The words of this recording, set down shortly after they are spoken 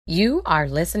You are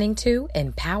listening to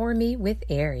Empower Me with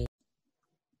Ari.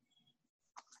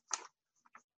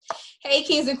 Hey,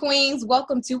 kings and queens,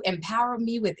 welcome to Empower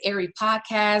Me with Ari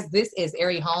podcast. This is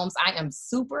Ari Holmes. I am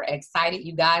super excited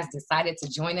you guys decided to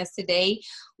join us today.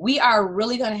 We are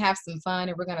really going to have some fun,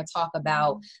 and we're going to talk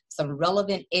about some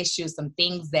relevant issues, some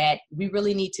things that we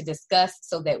really need to discuss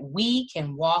so that we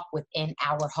can walk within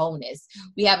our wholeness.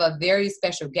 We have a very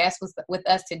special guest with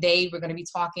us today. We're going to be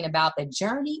talking about the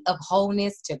journey of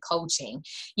wholeness to coaching.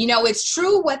 You know, it's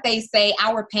true what they say,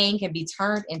 our pain can be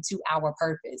turned into our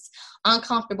purpose.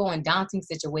 Uncomfortable and daunting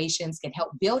situations can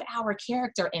help build our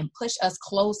character and push us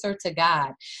closer to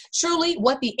God. Truly,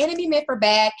 what the enemy meant for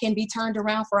bad can be turned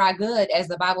around for our good, as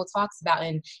the Bible talks about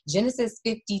in Genesis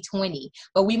 50:20.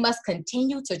 But we must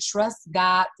continue to trust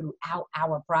God throughout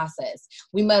our process.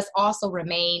 We must also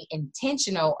remain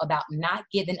intentional about not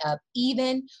giving up,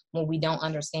 even when we don't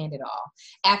understand it all.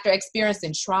 After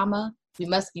experiencing trauma, we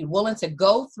must be willing to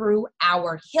go through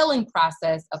our healing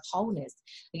process of wholeness.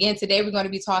 Again, today we're going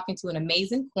to be talking to an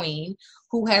amazing queen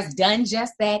who has done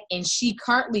just that, and she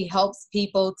currently helps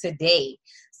people today.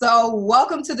 So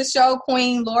welcome to the show,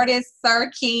 Queen Lourdes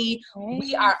Sirkey. Hey.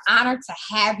 We are honored to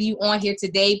have you on here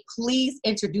today. Please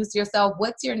introduce yourself.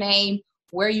 What's your name?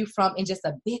 Where are you from? And just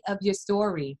a bit of your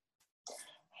story.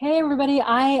 Hey, everybody.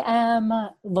 I am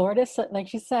Lourdes,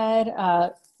 like you said,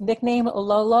 nickname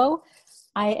Lolo.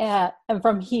 I am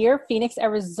from here, Phoenix,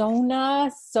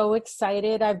 Arizona. So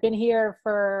excited. I've been here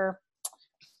for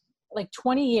like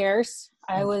 20 years.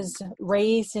 I was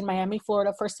raised in Miami,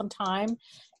 Florida for some time.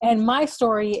 And my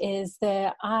story is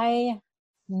that I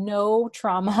know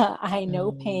trauma, I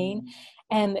know pain,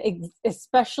 and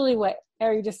especially what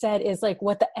Ari just said is like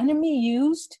what the enemy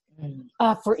used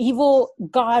for evil,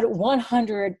 God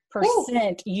 100%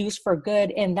 used for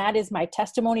good. And that is my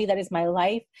testimony. That is my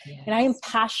life. Yes. And I am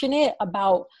passionate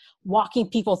about walking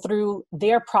people through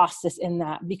their process in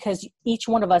that, because each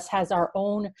one of us has our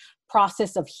own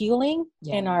process of healing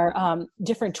and our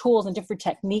different tools and different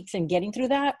techniques in getting through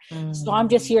that. So I'm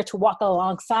just here to walk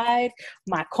alongside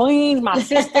my queens, my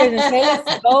sisters, and say,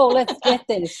 let's go, let's get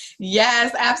this.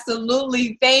 Yes,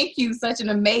 absolutely. Thank you. Such an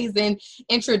amazing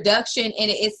introduction. And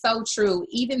it's so true.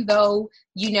 Even though,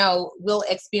 you know, we'll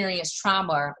experience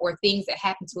trauma or things that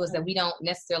happen to us that we don't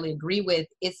necessarily agree with,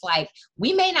 it's like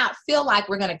we may not feel like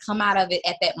we're going to come out of it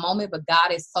at that moment, but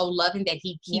God is so loving that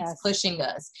he keeps pushing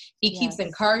us. He keeps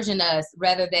encouraging us,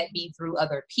 whether that be through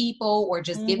other people or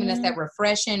just giving us that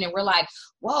refreshing. And we're like,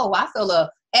 whoa, I feel a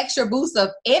extra boost of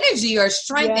energy or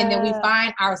strength. And then we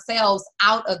find ourselves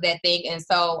out of that thing. And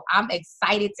so I'm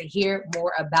excited to hear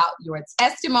more about your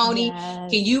testimony. Can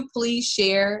you please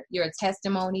share your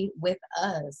testimony with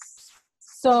us?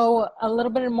 So a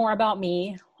little bit more about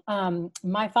me.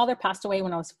 My father passed away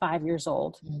when I was 5 years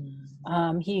old.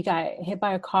 He got hit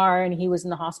by a car and he was in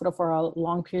the hospital for a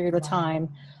long period of time.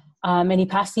 And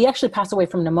he actually passed away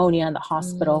from pneumonia in the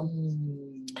hospital.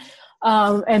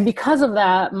 And because of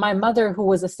that, my mother, who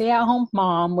was a stay-at-home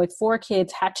mom with 4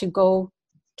 kids, had to go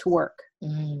to work.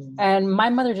 And my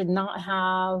mother did not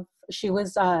have, she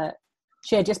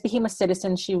had just become a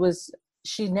citizen.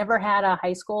 She never had a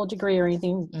high school degree or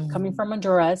anything, coming from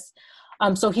Honduras.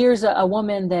 So here's a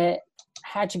woman that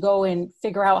had to go and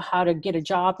figure out how to get a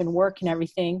job and work and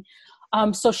everything.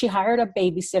 So she hired a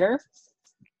babysitter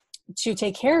to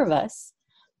take care of us.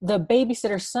 The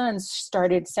babysitter's son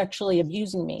started sexually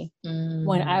abusing me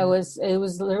when it was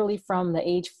literally from the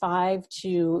age 5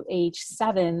 to age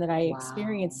 7 that I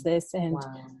experienced this. And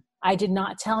I did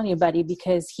not tell anybody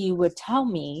because he would tell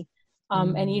me,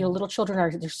 and you know, little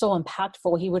children they're so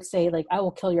impactful. He would say like, I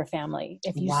will kill your family.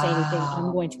 If you say anything,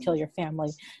 I'm going to kill your family.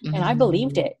 And I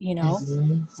believed it, you know?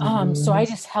 So I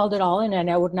just held it all in and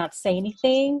I would not say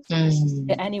anything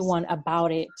to anyone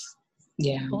about it.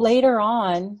 Later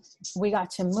on, we got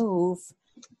to move.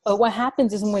 But what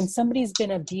happens is when somebody's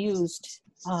been abused,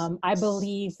 I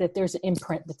believe that there's an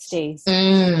imprint that stays.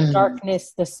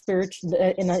 Darkness, the spirit,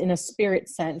 in a spirit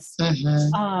sense.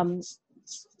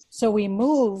 So we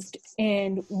moved,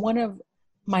 and one of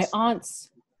my aunt's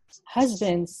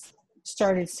husbands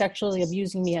started sexually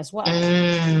abusing me as well.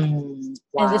 And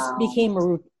this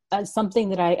became something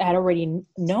that I had already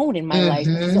known in my life.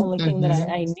 It's the only thing that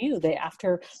I knew, that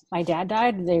after my dad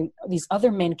died, these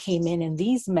other men came in, and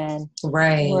these men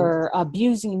were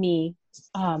abusing me.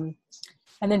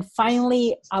 And then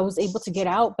finally I was able to get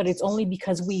out, but it's only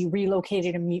because we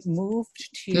relocated and moved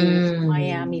to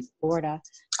Miami, Florida.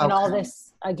 And all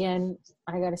this, again,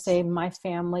 I got to say, my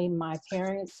family, my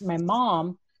parents, my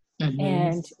mom,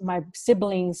 and my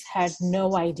siblings had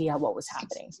no idea what was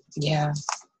happening.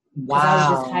 Wow. I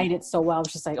would just hide it so well. I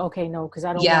was just like, okay, no, because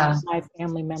I don't want my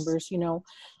family members, you know.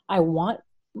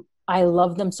 I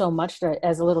love them so much that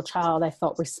as a little child, I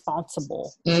felt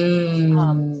responsible for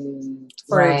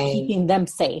keeping them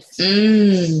safe.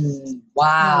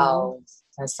 Wow.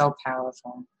 That's so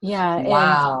powerful. Yeah.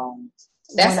 Wow.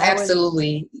 That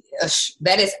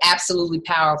is absolutely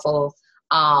powerful.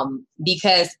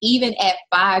 Because even at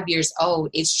 5 years old,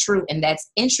 it's true. And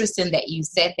that's interesting that you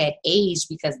said that age,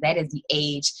 because that is the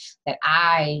age that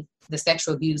the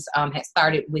sexual abuse had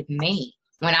started with me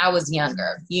when I was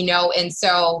younger, and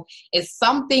so it's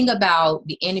something about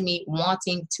the enemy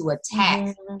wanting to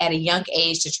attack at a young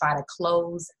age to try to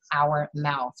close our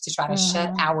mouth, to try to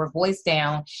shut our voice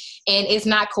down. And it's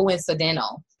not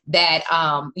coincidental that,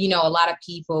 a lot of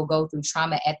people go through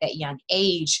trauma at that young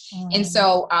age. And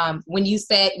so when you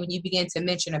begin to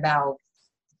mention about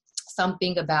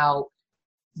something about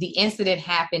the incident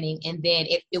happening, and then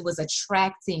it was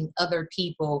attracting other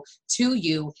people to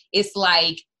you, it's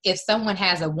like if someone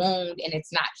has a wound and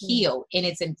it's not healed and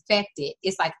it's infected,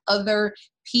 it's like other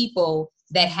people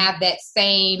that have that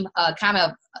same kind of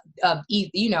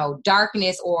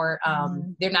darkness, or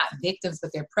they're not victims, but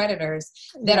they're predators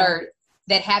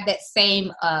that have that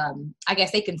same, I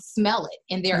guess they can smell it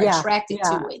and they're attracted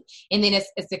to it. And then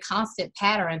it's a constant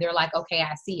pattern. They're like, okay,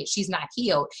 I see it. She's not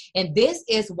healed. And this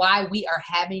is why we are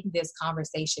having this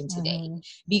conversation today,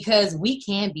 because we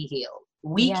can be healed.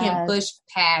 We can push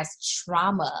past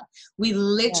trauma. We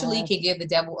literally can give the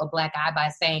devil a black eye by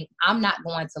saying, I'm not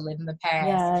going to live in the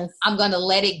past. I'm going to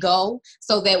let it go,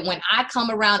 so that when I come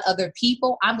around other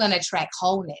people, I'm going to attract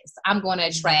wholeness. I'm going to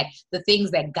attract the things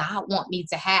that God wants me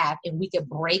to have, and we can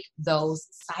break those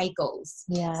cycles.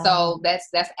 So that's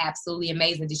absolutely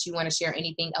amazing. Did you want to share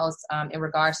anything else in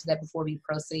regards to that before we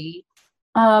proceed?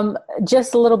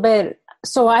 Just a little bit.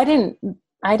 So I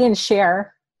didn't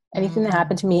share anything that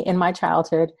happened to me in my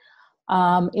childhood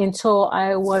until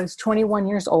I was 21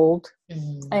 years old.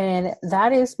 And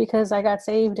that is because I got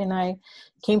saved and I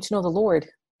came to know the Lord.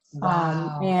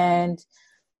 And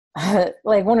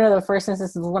like one of the first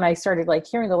instances when I started like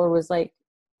hearing the Lord was like,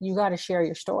 you got to share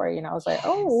your story. And I was like,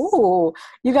 oh,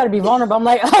 you got to be vulnerable. I'm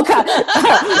like, oh God,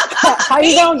 how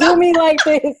you going to do me like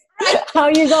this? How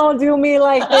you going to do me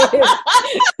like this?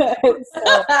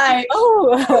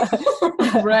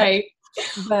 Right.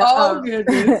 But,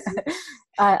 goodness.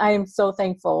 I am so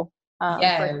thankful.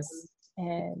 Yes.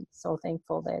 And so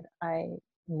thankful that I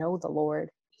know the Lord.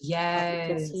 Yes.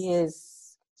 Because He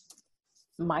is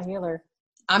my healer.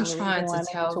 I'm trying to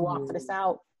tell you. Walk this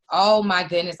out. Oh my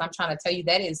goodness. I'm trying to tell you,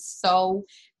 that is so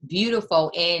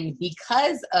beautiful. And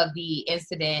because of the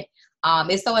incident,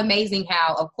 it's so amazing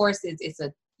how, of course, it's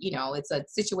a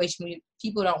situation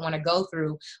people don't want to go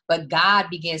through, but God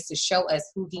begins to show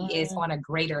us who He is on a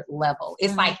greater level.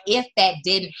 It's like, if that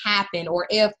didn't happen, or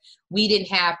if we didn't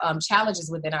have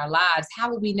challenges within our lives, how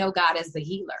would we know God as the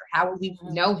healer? How would we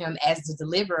know Him as the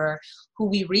deliverer who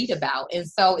we read about? And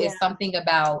so it's something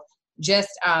about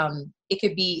just, it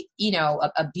could be,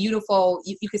 a beautiful,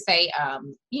 you could say,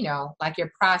 like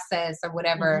your process or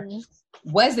whatever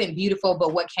wasn't beautiful,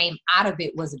 but what came out of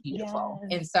it was beautiful.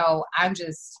 And so I'm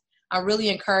really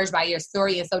encouraged by your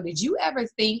story. And so did you ever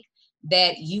think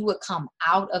that you would come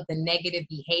out of the negative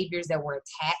behaviors that were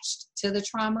attached to the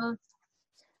trauma?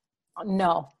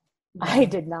 No, I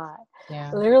did not.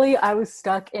 Literally, I was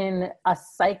stuck in a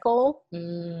cycle.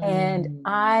 And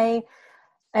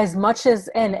as much as,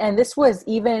 and this was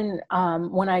even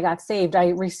when I got saved, I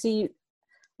received,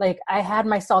 like, I had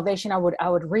my salvation. I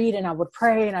would read and I would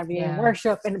pray and I'd be in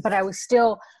worship, but I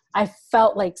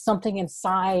felt like something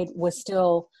inside was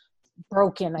still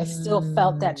broken. I still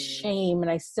felt that shame,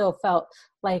 and I still felt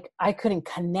like I couldn't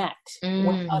connect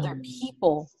with other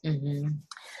people.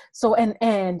 So,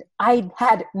 and I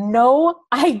had no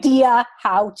idea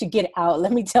how to get out.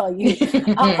 Let me tell you,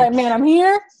 I was like, man, I'm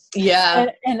here.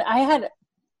 And I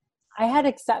had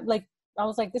accept, like, I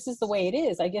was like, this is the way it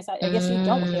is. I guess you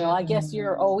don't heal. I guess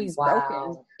you're always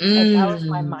broken. Like, that was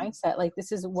my mindset. Like,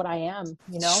 this is what I am,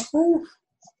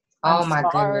 Oh my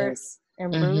goodness.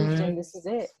 And bruised, and this is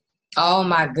it. Oh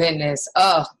my goodness.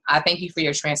 Oh, I thank you for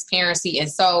your transparency.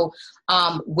 And so,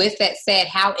 with that said,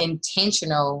 how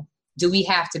intentional do we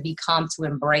have to become to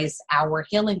embrace our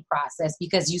healing process?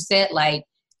 Because you said, like,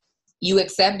 you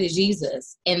accepted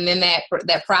Jesus, and then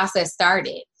that process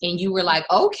started, and you were like,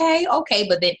 okay.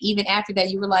 But then even after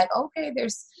that, you were like, okay,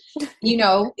 there's,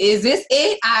 is this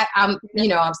it? I'm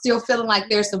still feeling like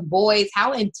there's some voids.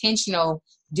 How intentional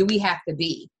do we have to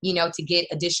be, to get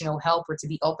additional help, or to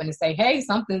be open to say, hey,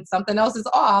 something else is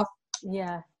off?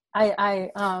 Yeah.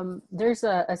 There's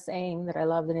a saying that I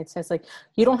love, and it says like,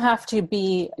 you're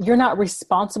not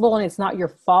responsible, and it's not your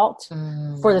fault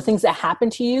for the things that happen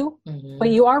to you, but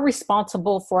you are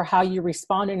responsible for how you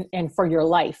respond and for your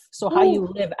life. So how you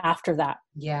live after that.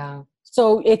 Yeah.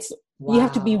 So you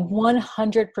have to be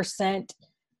 100%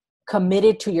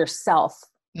 committed to yourself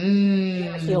in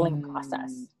your healing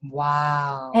process.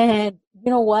 Wow. And you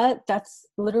know what? That's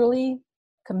literally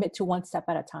commit to one step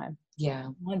at a time. Yeah.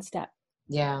 One step.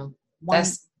 Yeah. One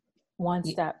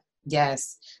step.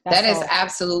 Yes. That's that is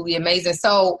absolutely amazing.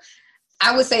 So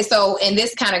I would say so, and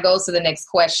this kind of goes to the next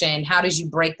question. How did you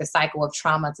break the cycle of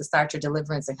trauma to start your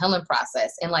deliverance and healing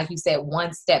process? And like you said,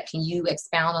 one step. Can you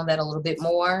expound on that a little bit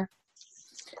more?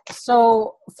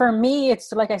 So for me,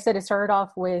 it's like I said, it started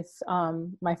off with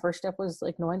my first step was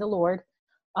like knowing the Lord.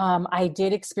 I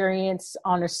did experience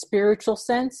on a spiritual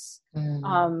sense,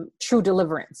 true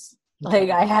deliverance. Like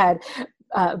I had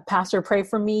pastor pray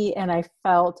for me and I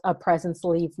felt a presence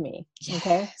leave me.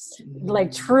 Okay.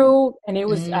 Like true. And it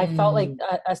was, I felt like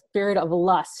a spirit of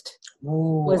lust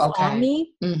was on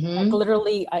me. Like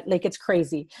literally, like it's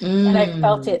crazy. And I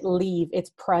felt it leave,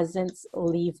 its presence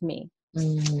leave me.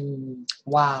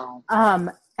 Wow.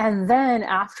 And then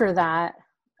after that,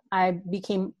 I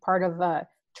became part of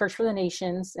Church for the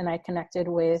Nations, and I connected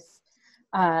with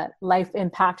Life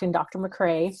Impact and Dr.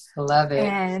 McCrae. Love it.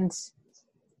 And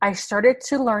I started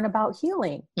to learn about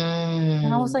healing.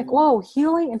 And I was like, whoa,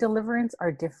 healing and deliverance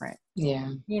are different.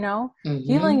 Yeah. You know,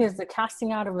 healing is the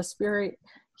casting out of a spirit.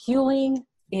 Healing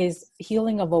is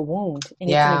healing of a wound, and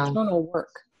it's an eternal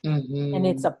work. And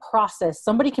it's a process.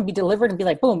 Somebody can be delivered and be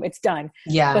like, boom, it's done.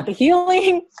 Yeah. But the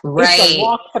healing is a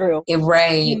walkthrough.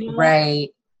 Right. You know? Right.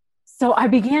 So I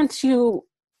began to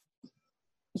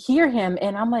hear him,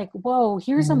 and I'm like, whoa,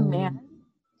 here's a man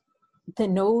that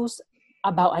knows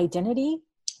about identity.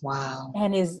 Wow.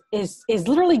 And is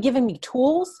literally giving me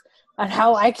tools on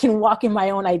how I can walk in my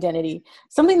own identity.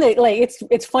 Something that like,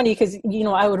 it's funny because, you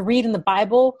know, I would read in the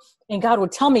Bible and God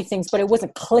would tell me things, but it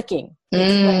wasn't clicking. Like,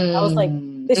 I was like,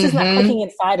 this is not clicking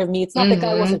inside of me. It's not that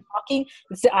God wasn't talking.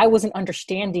 It's that I wasn't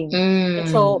understanding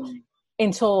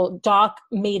until Doc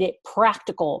made it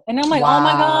practical. And I'm like, oh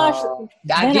my gosh.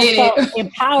 Then I felt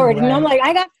empowered. And I'm like,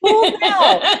 I got tools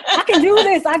now. I can do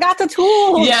this. I got the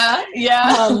tools. Yeah.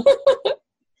 Yeah.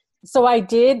 So I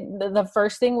did, the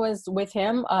first thing was with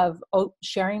him of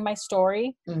sharing my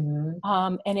story.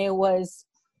 And it was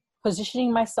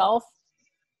positioning myself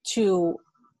to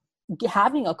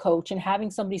having a coach and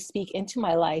having somebody speak into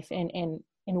my life and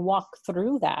walk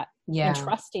through that and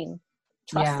trusting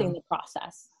the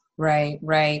process. Right.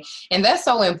 Right. And that's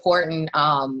so important.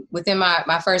 Within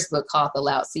my first book called The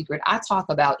Loud Secret, I talk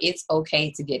about it's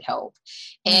okay to get help.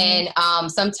 And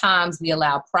sometimes we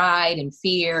allow pride and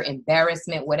fear,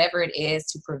 embarrassment, whatever it is,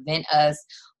 to prevent us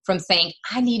from saying,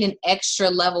 I need an extra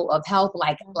level of help.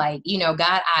 Like, you know,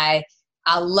 God, I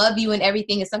love you and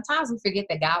everything. And sometimes we forget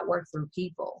that God works through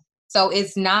people. So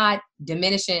it's not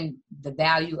diminishing the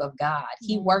value of God.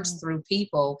 He works through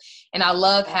people. And I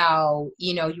love how,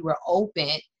 you know, you were open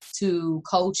to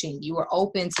coaching. You were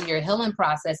open to your healing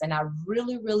process. And I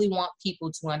really, really want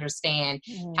people to understand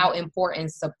how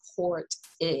important support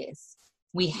is.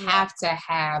 We have to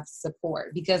have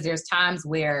support because there's times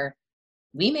where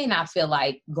we may not feel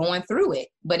like going through it.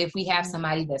 But if we have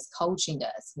somebody that's coaching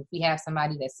us, if we have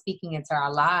somebody that's speaking into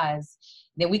our lives,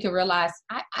 then we can realize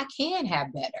I can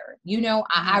have better. You know,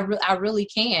 I really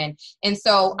can. And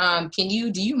so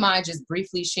do you mind just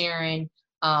briefly sharing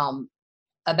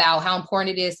about how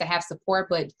important it is to have support,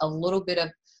 but a little bit of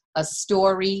a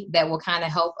story that will kind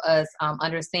of help us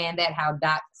understand that, how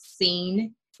Doc's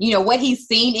seen, you know, what he's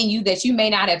seen in you that you may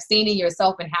not have seen in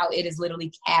yourself and how it has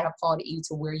literally catapulted you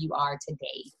to where you are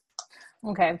today.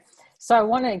 Okay. So I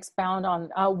want to expound on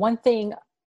one thing.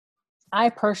 I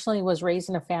personally was raised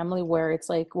in a family where it's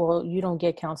like, well, you don't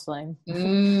get counseling.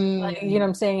 Like, you know what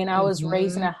I'm saying? And I was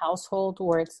raised in a household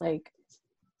where it's like,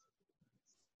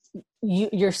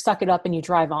 you're suck it up and you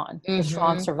drive on. The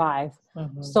strong survive.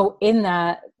 So in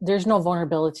that, there's no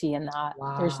vulnerability in that.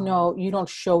 Wow. You don't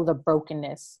show the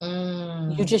brokenness.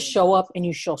 You just show up and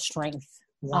you show strength.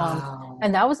 Wow.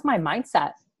 And that was my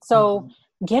mindset. So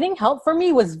getting help for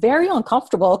me was very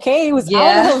uncomfortable. Okay. It was it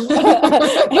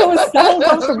was so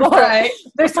uncomfortable. Right.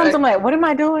 There's times I'm like, what am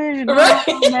I doing? Right.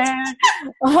 Oh, man.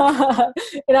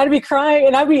 And I'd be crying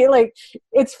and I'd be like,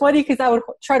 it's funny because I would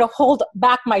try to hold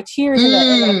back my tears in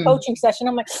a coaching session.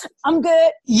 I'm like, I'm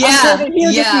good. Yeah. I'm good. And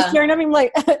he'll just be staring at me. I'm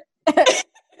like,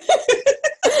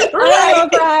 I'm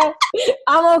okay.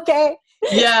 I'm okay.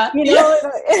 Yeah. You know,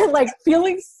 and like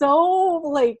feeling so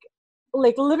like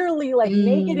like literally like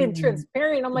naked and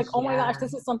transparent. I'm like, oh my gosh,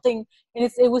 this is something. And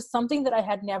it was something that I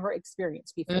had never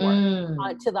experienced before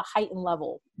to the heightened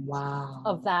level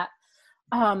of that.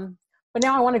 But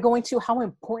now I want to go into how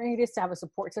important it is to have a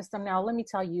support system. Now, let me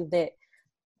tell you that,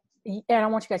 and I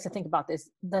want you guys to think about this.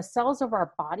 The cells of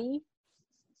our body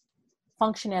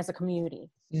function as a community.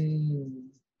 And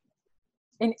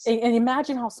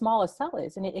imagine how small a cell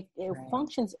is, and it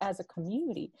functions as a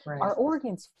community. Our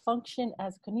organs function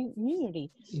as a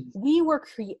community. We were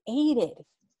created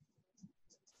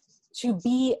to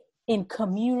be in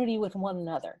community with one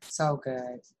another. So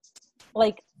good.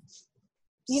 Like,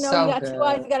 you know, you got 2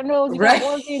 eyes, you got a nose, you got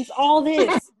organs, all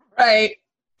this. Right.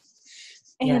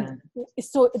 And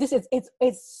so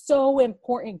it's so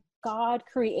important. God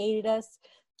created us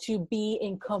to be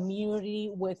in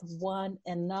community with one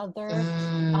another.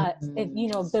 You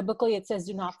know, biblically it says,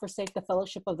 do not forsake the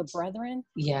fellowship of the brethren.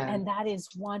 Yeah. And that is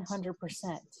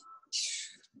 100%.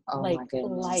 Like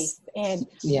life. And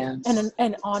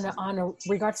and on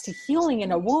regards to healing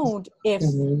in a wound, if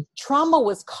trauma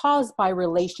was caused by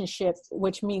relationship,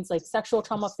 which means like sexual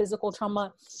trauma, physical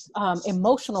trauma,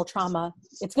 emotional trauma,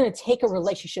 it's going to take a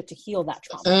relationship to heal that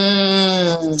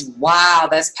trauma. Wow,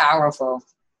 that's powerful.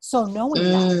 So knowing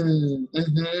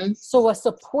that, so a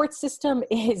support system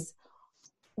is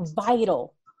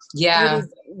vital. Yeah. It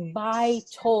is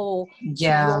vital to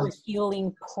your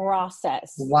healing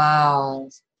process. Wow.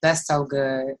 That's so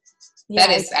good. That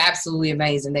is absolutely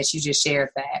amazing that you just shared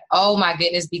that. Oh my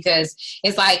goodness, because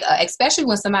it's like, especially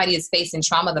when somebody is facing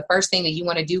trauma, the first thing that you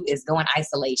want to do is go in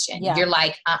isolation. You're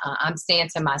like, I'm staying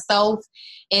to myself.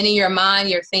 And in your mind,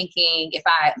 you're thinking, if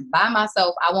I by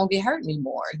myself, I won't get hurt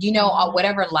anymore. You know,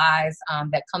 whatever lies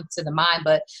that come to the mind.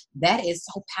 But that is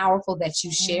so powerful that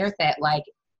you shared that. Like,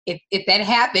 if that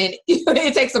happened,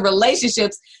 it takes a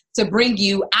relationship to bring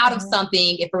you out of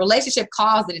something. If a relationship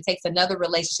caused it takes another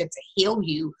relationship to heal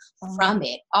you from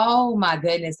it. Oh my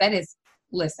goodness. That is,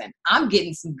 listen, I'm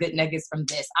getting some good nuggets from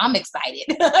this. I'm excited.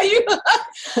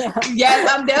 Yes,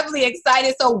 I'm definitely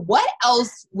excited. So what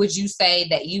else would you say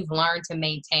that you've learned to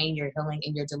maintain your healing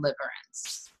and your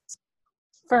deliverance?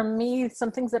 For me,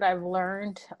 some things that I've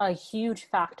learned, a huge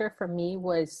factor for me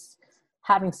was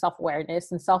having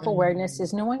self-awareness. And self-awareness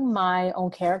is knowing my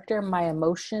own character, my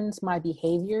emotions, my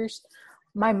behaviors,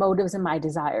 my motives, and my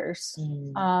desires.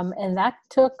 And that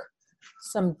took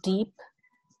some deep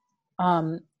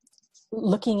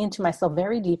looking into myself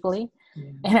very deeply.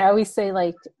 And I always say,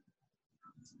 like,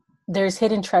 there's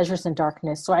hidden treasures in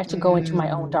darkness. So I have to go into my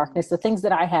own darkness, the things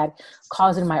that I had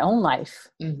caused in my own life,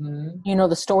 you know,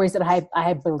 the stories that I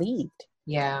had believed.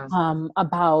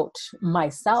 About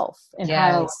myself and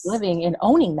how I was living, and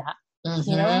owning that,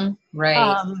 you know?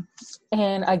 Right.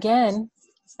 And again,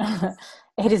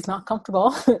 it is not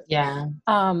comfortable.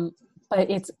 But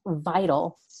it's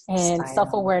vital. And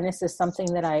self-awareness is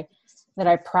something that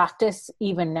I practice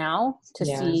even now to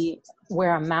see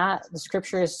where I'm at. The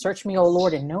scripture is, search me, O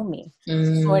Lord, and know me.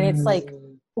 So and it's like,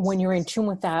 when you're in tune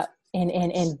with that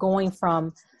and going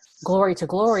from glory to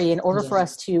glory, in order for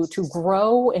us to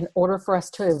grow, in order for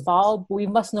us to evolve, we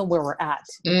must know where we're at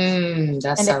and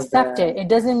accept it. It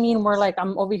doesn't mean we're like,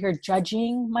 I'm over here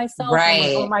judging myself.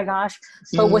 Like, oh my gosh.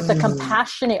 But with a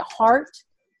compassionate heart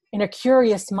and a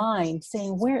curious mind,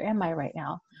 saying, where am I right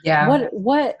now?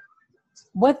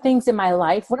 What things in my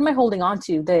life, what am I holding on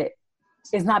to that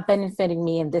is not benefiting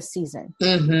me in this season?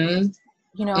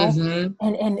 You know,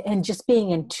 and just being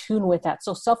in tune with that.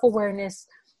 So self-awareness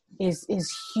is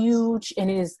huge,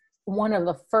 and is one of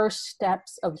the first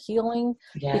steps of healing,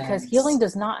 because healing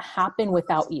does not happen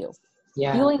without you.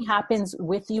 Healing happens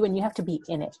with you, and you have to be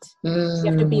in it. You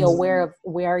have to be aware of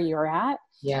where you're at.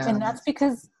 And that's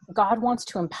because God wants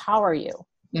to empower you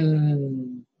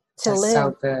to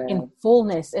live in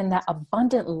fullness, and that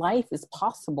abundant life is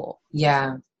possible.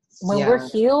 When we're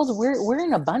healed, we're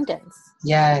in abundance.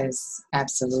 Yes,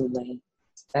 absolutely.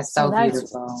 That's so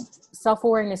beautiful.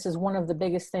 Self-awareness is one of the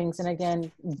biggest things. And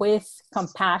again, with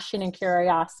compassion and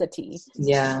curiosity.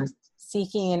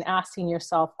 Seeking and asking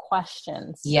yourself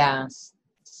questions.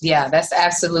 That's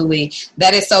absolutely,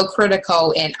 that is so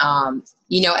critical. And,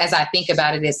 you know, as I think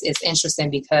about it, it's interesting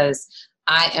because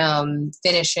I am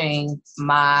finishing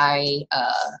my,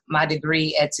 my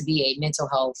degree to be a mental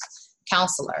health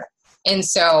counselor. And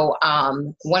so,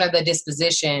 one of the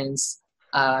dispositions,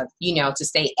 you know, to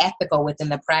stay ethical within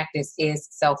the practice is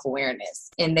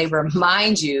self-awareness. And they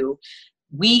remind you,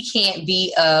 we can't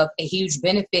be of a huge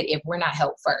benefit if we're not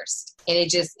helped first. And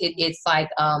it's like,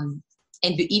 and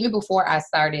even before I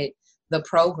started the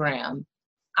program,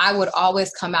 I would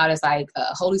always come out as like,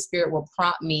 Holy Spirit will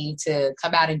prompt me to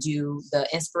come out and do the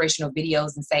inspirational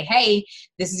videos and say, hey,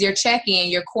 this is your check-in,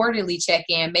 your quarterly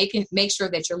check-in, make sure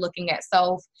that you're looking at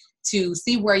self to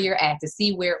see where you're at, to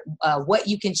see where, what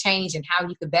you can change and how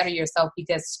you can better yourself,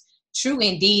 because true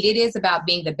indeed, it is about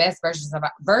being the best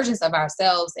versions of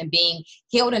ourselves and being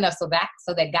healed enough so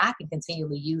that God can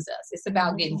continually use us. It's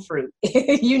about getting fruit,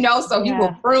 so he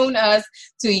will prune us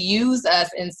to use us.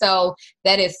 And so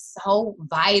that is so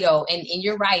vital. And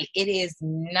you're right. It is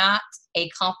not a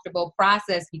comfortable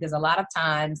process, because a lot of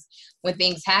times when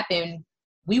things happen,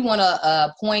 we want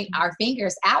to point our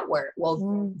fingers outward.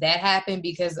 Well, that happened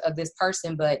because of this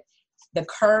person, but the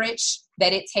courage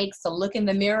that it takes to look in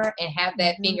the mirror and have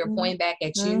that finger point back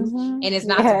at you. And it's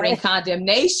not to bring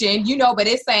condemnation, but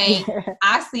it's saying,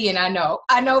 I see and I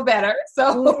know better.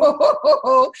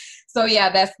 So,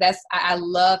 I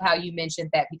love how you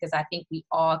mentioned that, because I think we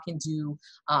all can do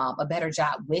a better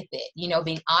job with it,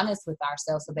 being honest with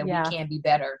ourselves so that we can be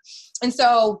better. And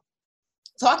so,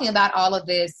 talking about all of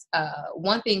this,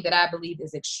 one thing that I believe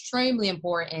is extremely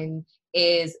important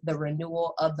is the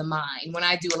renewal of the mind. When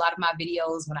I do a lot of my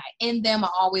videos, when I end them, I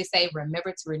always say,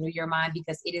 remember to renew your mind,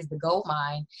 because it is the gold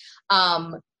mine.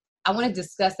 I want to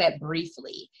discuss that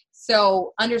briefly.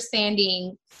 So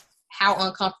understanding how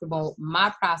uncomfortable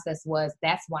my process was,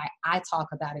 that's why I talk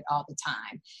about it all the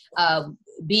time.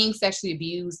 Being sexually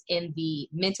abused and the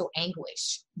mental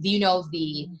anguish,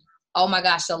 oh my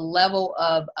gosh, the level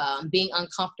of being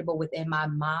uncomfortable within my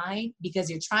mind, because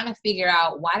you're trying to figure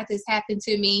out, why did this happen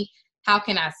to me? How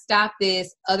can I stop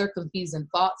this? Other confusing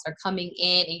thoughts are coming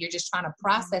in, and you're just trying to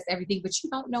process everything, but you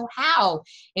don't know how.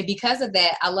 And because of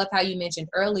that, I love how you mentioned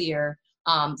earlier,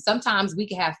 sometimes we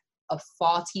can have a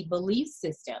faulty belief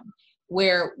system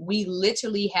where we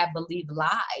literally have believed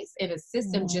lies in a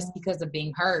system just because of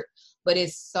being hurt. But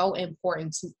it's so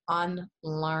important to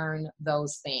unlearn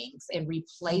those things and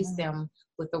replace them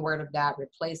with the word of God,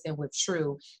 replace them with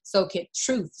truth. So can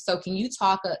you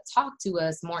talk to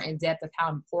us more in depth of how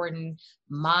important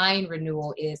mind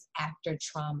renewal is after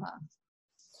trauma?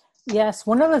 Yes.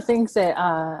 One of the things that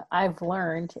I've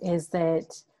learned is that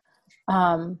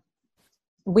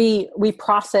we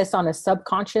process on a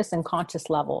subconscious and conscious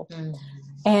level.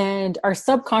 And our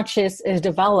subconscious is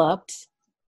developed,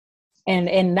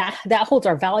 and that holds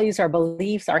our values, our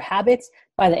beliefs, our habits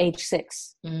by the age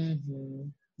 6.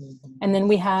 And then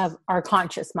we have our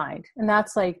conscious mind, and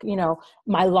that's like,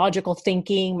 my logical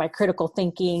thinking, my critical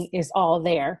thinking is all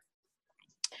there.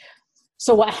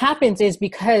 So what happens is,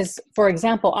 because, for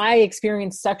example, I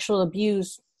experienced sexual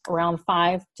abuse around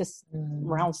 5 to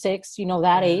around 6,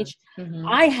 that age,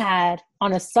 I had,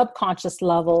 on a subconscious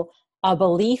level, a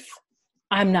belief,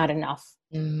 I'm not enough.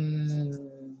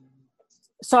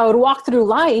 So I would walk through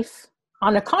life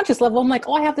on a conscious level. I'm like,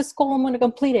 oh, I have this goal, I'm going to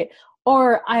complete it.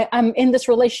 Or I'm in this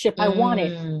relationship, I want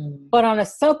it. But on a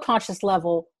subconscious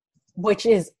level, which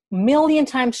is a million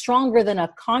times stronger than a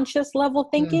conscious level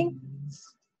thinking,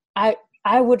 I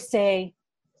would say,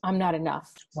 I'm not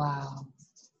enough. Wow.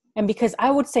 And because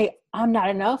I would say I'm not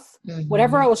enough,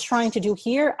 whatever I was trying to do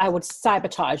here, I would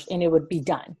sabotage and it would be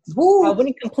done. I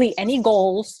wouldn't complete any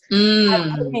goals.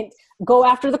 I wouldn't go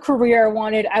after the career I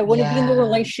wanted. I wouldn't be in the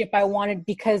relationship I wanted,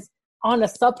 because on a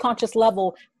subconscious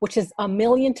level, which is a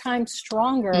million times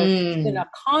stronger than our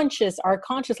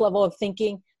conscious level of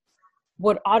thinking,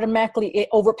 would automatically, it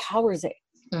overpowers it.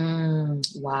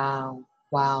 Wow.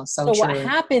 So true. what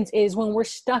happens is, when we're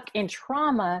stuck in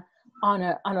trauma on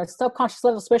a subconscious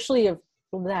level, especially of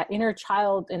that inner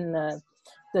child and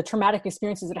the traumatic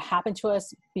experiences that happened to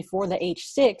us before the age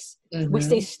 6, we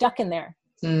stay stuck in there.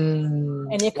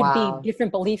 And it could be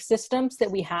different belief systems that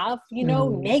we have,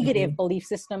 negative belief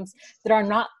systems that are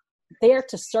not there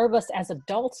to serve us as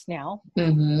adults now.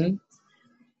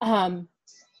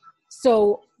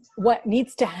 So what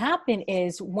needs to happen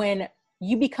is, when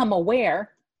you become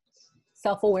aware,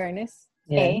 self-awareness,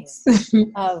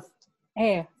 of,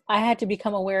 hey, I had to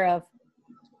become aware of,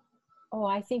 oh,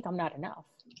 I think I'm not enough.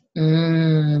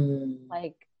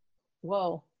 Like,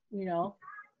 whoa,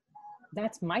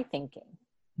 that's my thinking.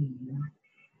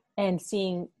 And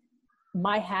seeing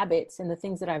my habits and the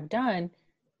things that I've done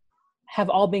have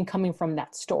all been coming from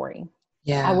that story.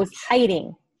 I was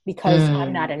hiding because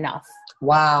I'm not enough.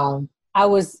 Wow. I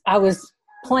was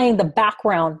playing the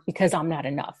background because I'm not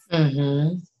enough.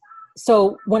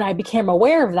 So when I became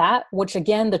aware of that, which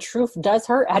again, the truth does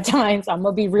hurt at times, I'm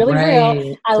going to be really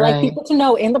real. I like people to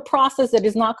know, in the process, it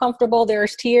is not comfortable.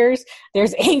 There's tears,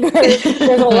 there's anger,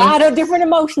 there's a lot of different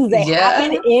emotions that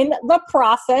happen in the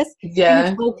process. And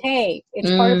it's okay. It's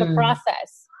part of the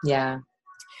process.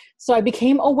 So I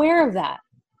became aware of that.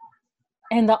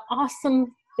 And the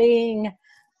awesome thing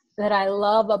that I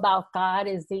love about God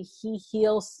is that he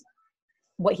heals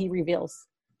what he reveals.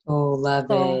 Oh, love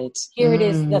it. Here it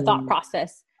is, the thought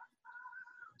process.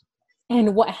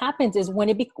 And what happens is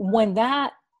when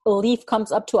that belief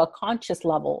comes up to a conscious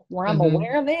level where I'm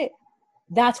aware of it,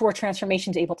 that's where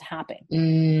transformation is able to happen.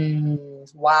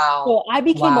 Wow. So I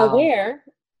became aware,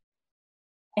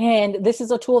 and this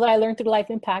is a tool that I learned through Life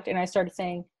Impact, and I started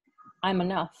saying, I'm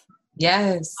enough.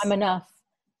 Yes. I'm enough.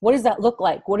 What does that look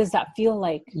like? What does that feel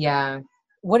like? Yeah.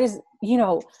 What does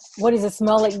it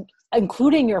smell like?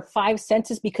 Including your 5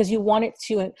 senses, because you want it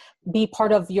to be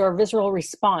part of your visceral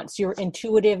response, your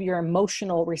intuitive, your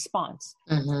emotional response.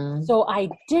 So I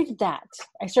did that.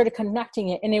 I started connecting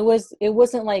it, and it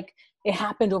wasn't like it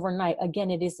happened overnight. Again,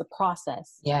 it is a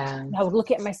process. Yeah. And I would look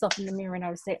at myself in the mirror and I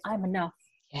would say, I'm enough.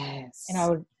 Yes. And I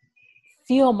would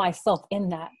feel myself in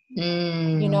that.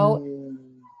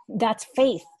 That's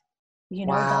faith.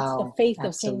 That's the faith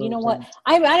of saying, you know what,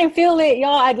 I didn't feel it,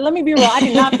 y'all. Let me be real. I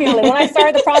did not feel it. When I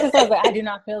started the process, I was like, I do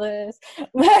not feel this.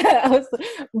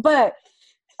 But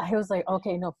I was like,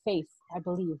 okay, no, faith. I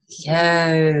believe.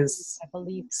 Yes. I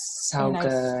believe. So and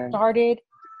good. I started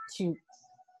to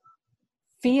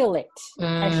feel it.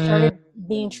 I started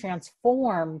being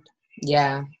transformed.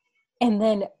 Yeah. And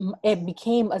then it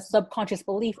became a subconscious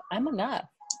belief. I'm enough.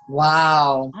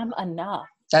 Wow. I'm enough.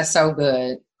 That's so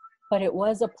good. But it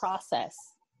was a process.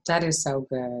 That is so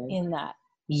good. In that.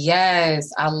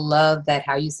 Yes. I love that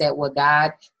how you said what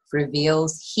God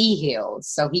reveals, he heals.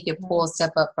 So he could pull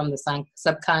stuff up from the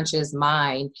subconscious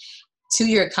mind to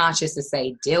your conscious to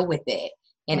say, deal with it.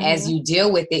 And as you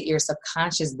deal with it, your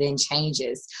subconscious then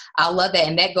changes. I love that.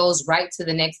 And that goes right to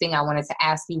the next thing I wanted to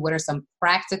ask you. What are some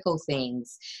practical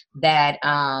things that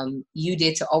you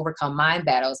did to overcome mind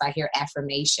battles? I hear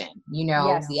affirmation,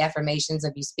 the affirmations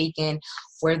of you speaking.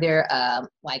 Were there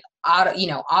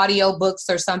audio books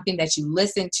or something that you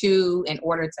listened to in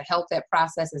order to help that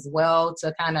process as well,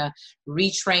 to kind of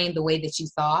retrain the way that you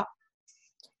thought?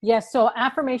 Yes. So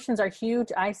affirmations are huge.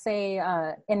 I say,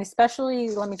 and especially,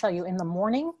 let me tell you, in the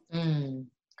morning,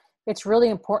 it's really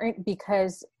important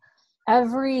because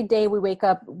every day we wake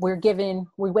up,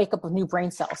 we wake up with new brain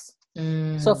cells.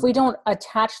 So if we don't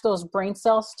attach those brain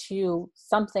cells to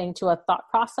something, to a thought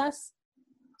process,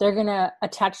 they're going to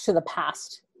attach to the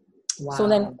past. Wow. So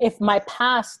then if my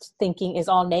past thinking is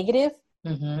all negative,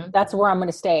 that's where I'm going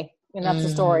to stay. And that's the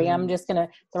story. I'm just the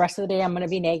rest of the day, I'm going to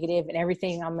be negative and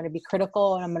everything. I'm going to be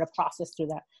critical and I'm going to process through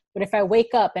that. But if I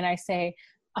wake up and I say,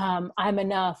 I'm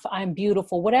enough, I'm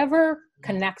beautiful, whatever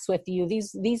connects with you,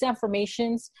 these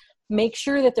affirmations, make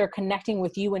sure that they're connecting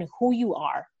with you and who you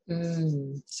are.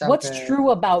 What's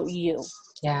true about you?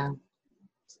 Yeah.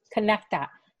 Connect that.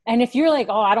 And if you're like,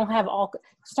 I don't have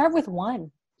start with one.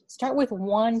 Start with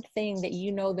one thing that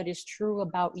you know that is true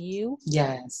about you.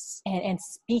 Yes. And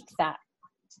speak that.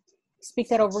 Speak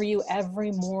that over you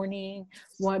every morning.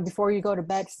 Before you go to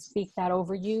bed, speak that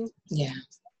over you. Yeah.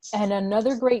 And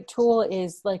another great tool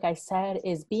is, like I said,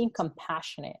 is being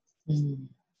compassionate.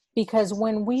 Because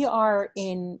when we are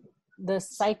in the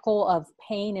cycle of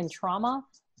pain and trauma,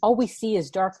 all we see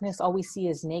is darkness. All we see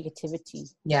is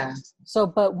negativity. Yeah. So,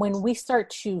 but when we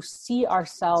start to see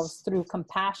ourselves through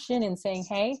compassion and saying,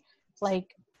 hey,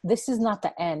 this is not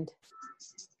the end.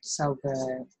 So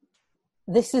good.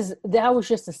 That was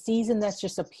just a season. That's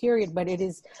just a period, but it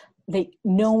is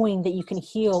knowing that you can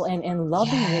heal and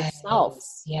loving yourself,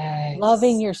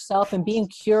 loving yourself and being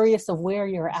curious of where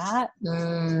you're at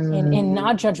and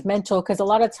not judgmental. Cause a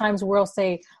lot of times we'll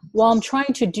say, well, I'm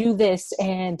trying to do this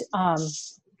and,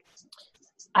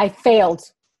 I failed,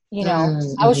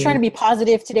 I was trying to be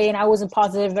positive today and I wasn't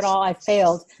positive at all. I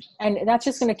failed. And that's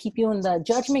just going to keep you the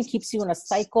judgment keeps you in a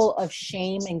cycle of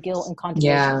shame and guilt and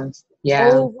condemnation.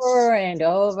 Yeah. Over and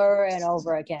over and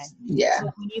over again. Yeah. So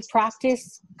when you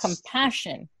practice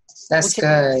compassion, that's which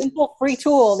good. is a simple free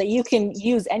tool that you can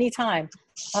use anytime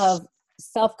of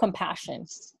self-compassion.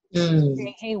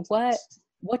 Saying, hey, what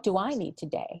do I need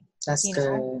today? That's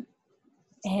good.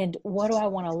 And what do I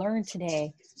want to learn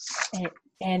today?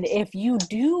 And if you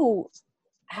do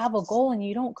have a goal and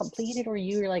you don't complete it, or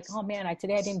you're like, oh man,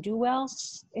 today I didn't do well,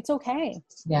 it's okay.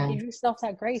 Yeah. Give yourself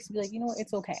that grace. Be like, you know what,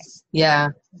 it's okay. Yeah.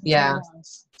 Yeah.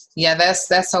 Yeah.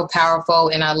 That's so powerful.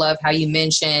 And I love how you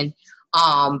mentioned,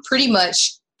 pretty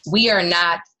much we are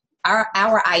not,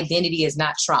 our identity is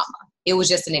not trauma. It was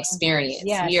just an experience.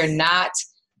 Yes. We are not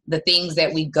the things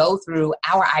that we go through.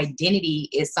 Our identity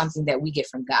is something that we get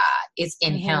from God. It's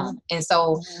in Him. And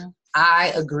so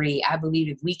I agree. I believe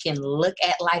if we can look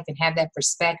at life and have that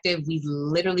perspective, we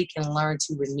literally can learn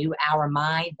to renew our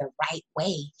mind the right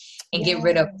way and get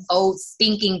rid of old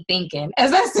stinking thinking.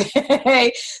 As I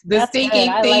say, That's stinking good.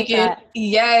 I thinking. like that.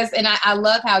 Yes. And I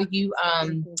love how you,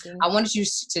 I wanted you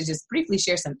to just briefly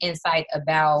share some insight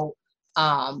about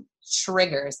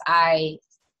triggers. I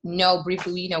know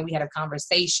briefly, we had a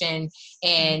conversation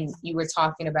and you were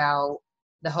talking about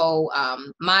the whole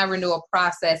mind renewal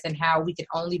process and how we can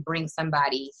only bring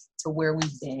somebody to where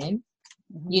we've been,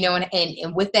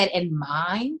 and with that in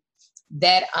mind,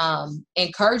 that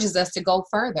encourages us to go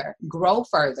further, grow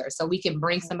further, so we can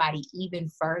bring somebody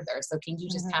even further. So can you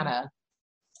just kind of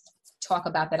talk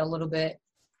about that a little bit?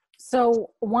 So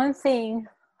one thing,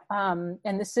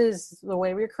 and this is the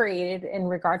way we're created in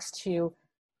regards to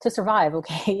survive.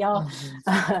 Okay, y'all,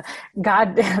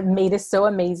 God made us so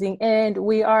amazing and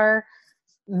we are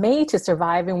made to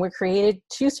survive and we're created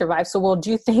to survive. So we'll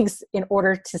do things in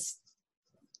order to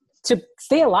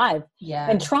stay alive. Yeah.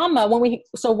 And trauma, when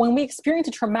we experience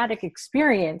a traumatic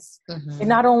experience, it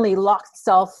not only locks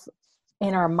itself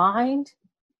in our mind,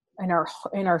 in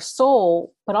our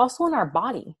soul, but also in our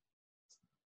body.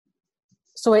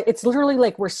 So it's literally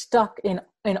like we're stuck in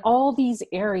all these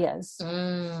areas.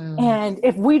 And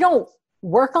if we don't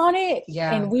work on it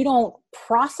and we don't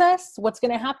process, what's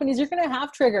going to happen is you're going to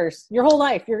have triggers your whole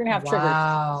life. You're going to have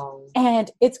triggers,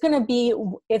 and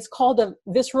it's called a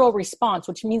visceral response,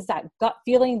 which means that gut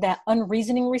feeling, that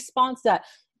unreasoning response, that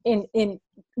in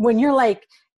when you're like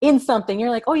in something,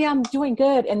 you're like, oh yeah, I'm doing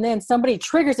good. And then somebody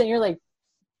triggers it and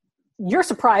you're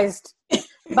surprised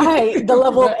by the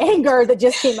level of anger that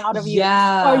just came out of you.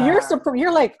 Or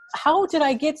you're like, how did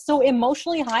I get so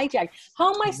emotionally hijacked?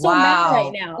 How am I so mad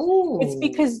right now? Ooh. It's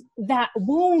because that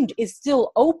wound is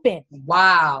still open.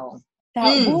 Wow.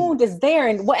 That wound is there.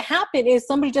 And what happened is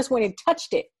somebody just went and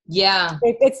touched it. Yeah.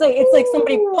 It's like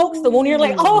somebody pokes the wound. You're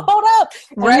like, oh, hold up.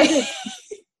 And right.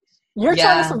 You're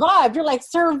trying to survive. You're like,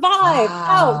 survive.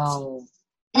 Out.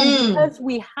 And because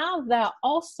we have that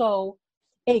also,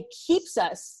 it keeps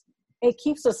us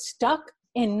stuck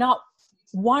in not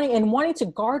wanting to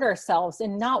guard ourselves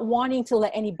and not wanting to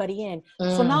let anybody in.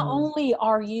 So not only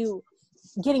are you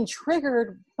getting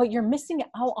triggered, but you're missing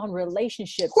out on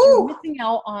relationships. You're missing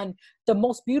out on the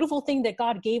most beautiful thing that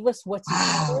God gave us, was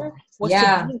each other, was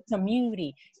to be in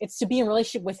community. It's to be in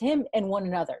relationship with Him and one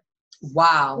another.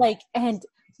 Wow. And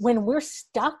when we're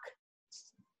stuck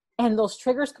and those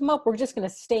triggers come up, we're just going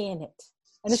to stay in it.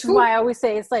 And this is why I always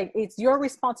say it's your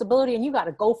responsibility and you got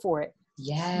to go for it.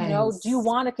 Yes. Do you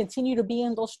want to continue to be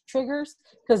in those triggers?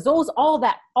 Because all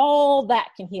that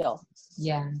can heal.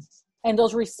 Yeah. And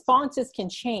those responses can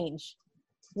change,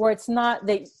 where it's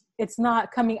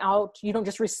not coming out. You don't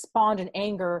just respond in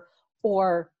anger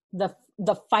or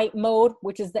the fight mode,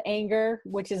 which is the anger,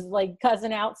 which is like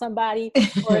cussing out somebody,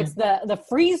 or it's the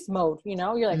freeze mode, you're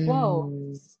like,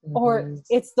 whoa. Or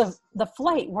it's the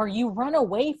flight, where you run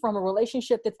away from a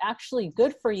relationship that's actually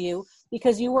good for you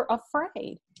because you were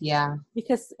afraid. Yeah.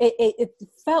 Because it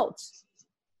felt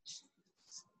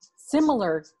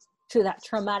similar to that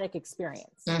traumatic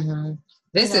experience.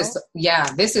 This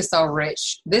is so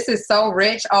rich. This is so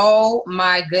rich. Oh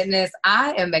my goodness.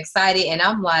 I am excited. And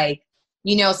I'm like,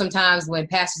 sometimes when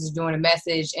pastors are doing a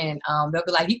message and they'll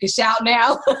be like, you can shout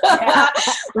now.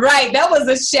 Right. That was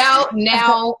a shout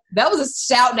now. That was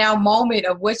a shout now moment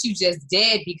of what you just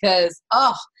did, because,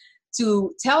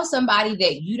 to tell somebody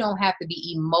that you don't have to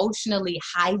be emotionally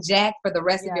hijacked for the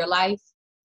rest of your life,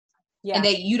 and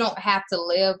that you don't have to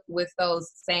live with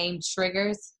those same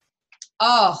triggers.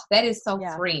 Oh, that is so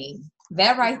freeing.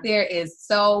 That right there is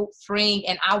so freeing.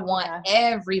 And I want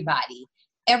everybody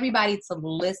to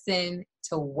listen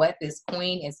to what this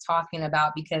queen is talking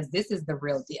about, because this is the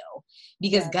real deal.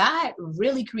 Because God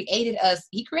really created us.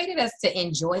 He created us to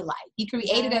enjoy life. He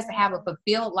created us to have a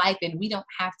fulfilled life, and we don't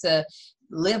have to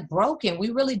live broken. We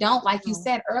really don't. Like you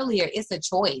said earlier, it's a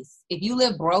choice. If you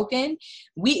live broken,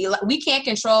 we can't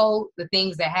control the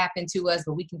things that happen to us,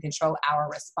 but we can control our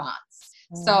response.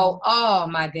 So, oh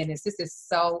my goodness, this is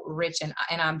so rich. And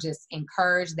I'm just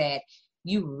encouraged that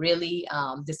you really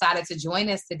decided to join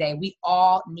us today. We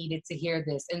all needed to hear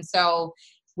this. And so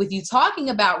with you talking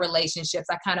about relationships,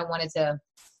 I kind of wanted to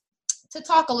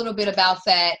talk a little bit about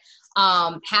that.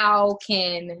 How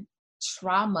can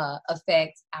trauma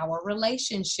affect our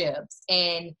relationships?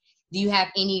 And do you have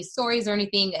any stories or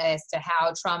anything as to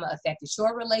how trauma affected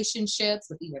your relationships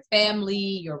with your family,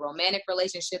 your romantic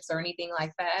relationships, or anything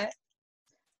like that?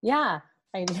 Yeah,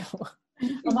 I do.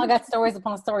 Oh my God, stories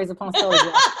upon stories upon stories.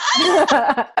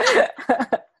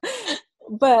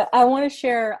 But I want to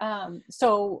share,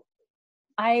 so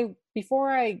I before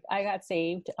I got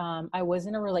saved, I was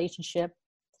in a relationship,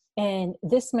 and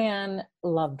this man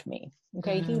loved me.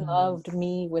 Okay. He loved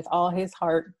me with all his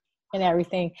heart and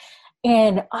everything.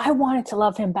 And I wanted to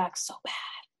love him back so bad.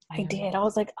 I did. I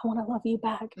was like, I want to love you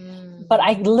back. But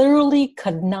I literally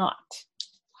could not.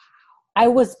 I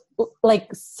was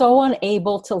like so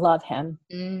unable to love him.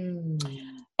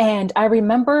 And I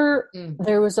remember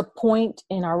there was a point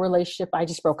in our relationship, I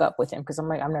just broke up with him because I'm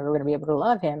like, I'm never going to be able to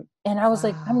love him. And I was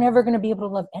like, I'm never going to be able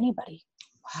to love anybody.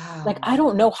 Like, I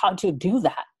don't know how to do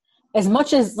that. As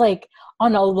much as like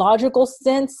on a logical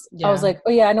sense, I was like, oh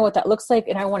yeah, I know what that looks like.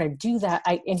 And I want to do that.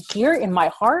 And here in my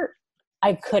heart,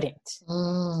 I couldn't.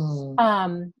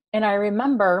 And I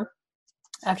remember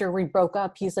after we broke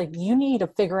up, he's like, you need to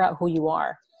figure out who you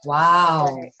are.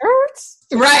 Wow.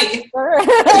 Right.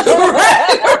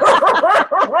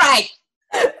 Right.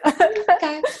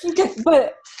 Okay.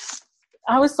 But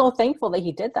I was so thankful that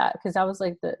he did that, because I was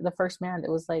like the first man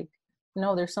that was like,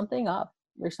 no, there's something up.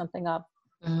 There's something up.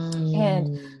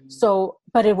 And so,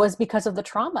 but it was because of the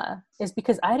trauma. It's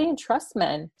because I didn't trust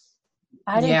men.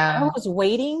 I was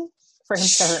waiting for him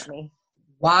to hurt me.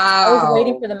 Wow. I was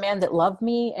waiting for the man that loved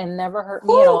me and never hurt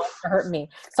me at all to hurt me.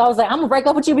 So I was like, I'm gonna break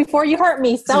up with you before you hurt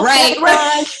me. Right.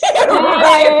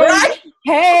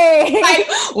 Hey. Like,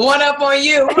 one up on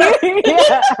you.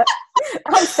 Yeah.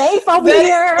 I'm safe over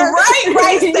here.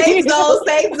 Right. Safe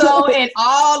zone. And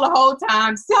all the whole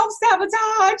time,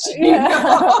 self-sabotage. Yeah.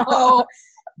 You know?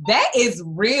 That is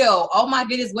real. Oh my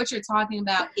goodness, what you're talking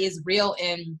about is real.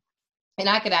 And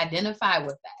I could identify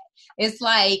with that. It's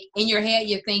like in your head,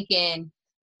 you're thinking,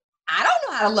 I don't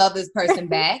know how to love this person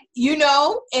back, you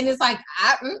know? And it's like,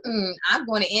 I'm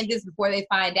going to end this before they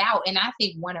find out. And I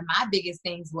think one of my biggest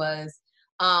things was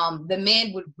the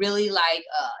man would really like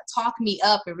talk me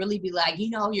up and really be like, you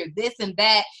know, you're this and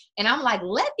that. And I'm like,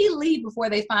 let me leave before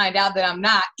they find out that I'm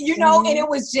not, you know? And it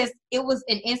was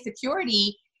an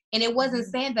insecurity. And it wasn't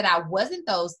saying that I wasn't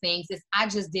those things. It's I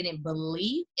just didn't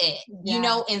believe it, you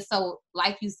know? And so,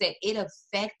 like you said, it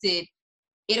affected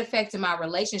my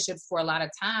relationships for a long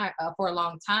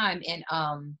time. And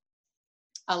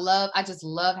I just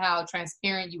love how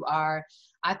transparent you are.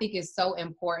 I think it's so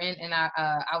important. And I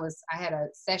had a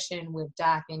session with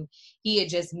Doc, and he had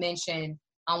just mentioned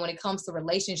when it comes to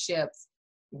relationships,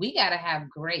 we got to have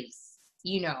grace,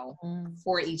 you know,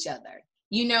 for each other.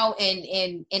 You know,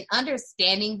 and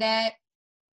understanding that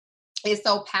is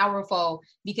so powerful,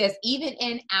 because even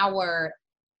in our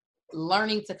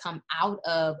learning to come out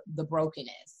of the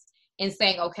brokenness and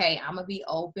saying, okay, I'm going to be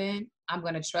open, I'm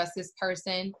going to trust this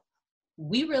person,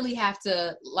 we really have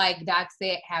to, like Doc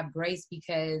said, have grace,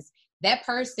 because that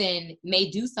person may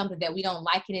do something that we don't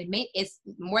like, and it's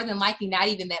more than likely not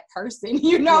even that person,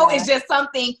 you know, it's just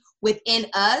something within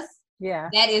us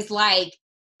that is like,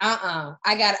 I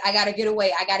gotta get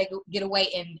away. I gotta get away.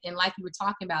 And like you were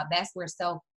talking about, that's where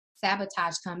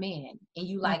self-sabotage come in. And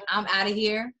you like, I'm out of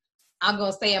here. I'm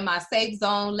going to stay in my safe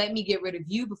zone. Let me get rid of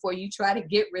you before you try to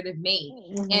get rid of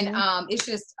me. And it's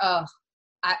just,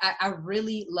 I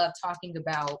really love talking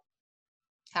about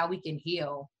how we can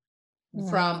heal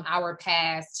from our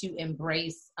past to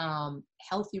embrace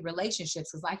healthy relationships.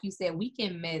 Because like you said, we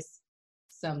can miss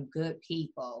some good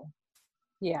people.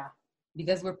 Yeah.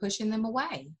 Because we're pushing them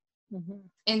away.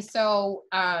 And so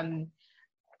I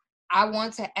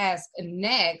want to ask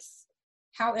next,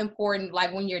 how important,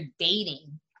 like when you're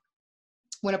dating,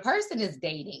 when a person is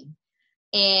dating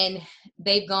and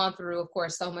they've gone through, of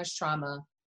course, so much trauma,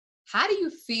 how do you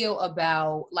feel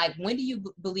about, like, when do you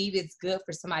believe it's good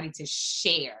for somebody to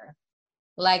share,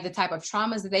 like, the type of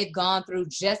traumas that they've gone through,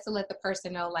 just to let the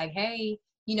person know, like, hey,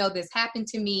 you know, this happened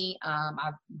to me.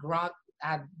 I've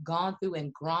gone through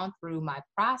and grown through my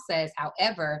process.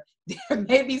 However, there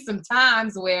may be some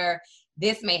times where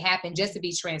this may happen, just to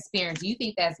be transparent. Do you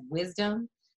think that's wisdom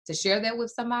to share that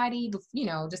with somebody, you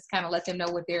know, just kind of let them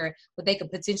know what they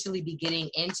could potentially be getting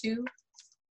into?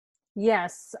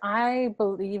 Yes, I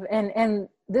believe, and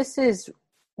this is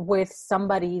with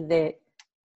somebody that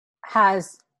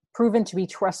has proven to be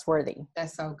trustworthy.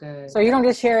 That's so good. So you don't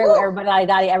just share it with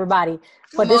everybody.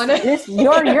 But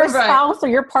your spouse or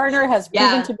your partner has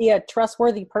proven to be a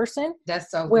trustworthy person.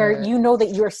 That's so where good. You know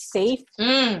that you're safe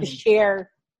to share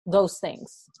those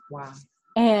things. Wow.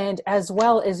 And as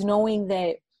well as knowing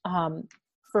that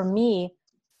for me,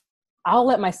 I'll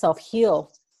let myself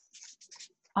heal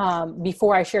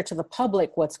before I share to the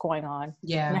public what's going on.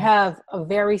 Yeah. And I have a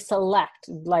very select,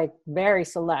 like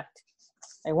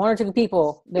one or two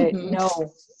people that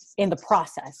know in the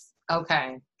process.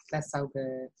 Okay. That's so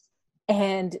good.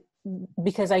 And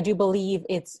because I do believe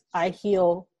I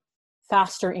heal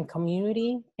faster in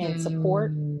community and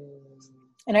support.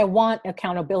 And I want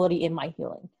accountability in my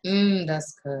healing.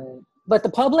 That's good. But the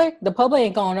public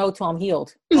ain't gonna know till I'm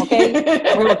healed. Okay,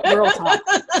 real talk.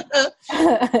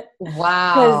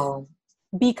 Wow.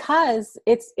 because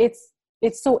it's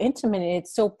so intimate and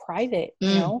it's so private.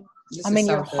 You know, I mean,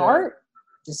 your heart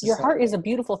is a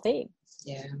beautiful thing.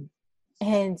 Yeah.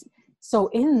 And so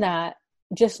in that,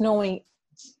 just knowing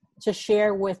to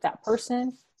share with that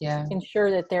person,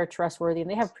 ensure that they're trustworthy, and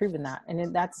they have proven that,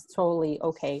 and that's totally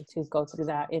okay to go through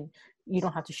that, and you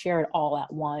don't have to share it all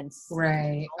at once.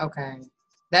 Right. Okay.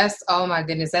 That's, oh my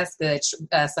goodness, that's good.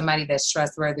 Somebody that's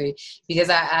trustworthy, because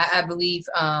I believe,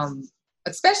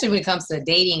 especially when it comes to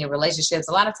dating and relationships,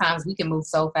 a lot of times we can move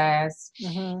so fast,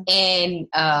 and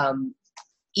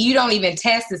you don't even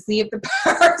test to see if the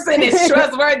person is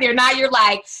trustworthy or not. You're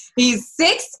like, he's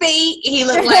 6 feet, he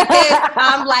looks like this.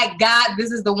 I'm like, God,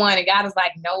 this is the one. And God is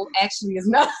like, no, actually it's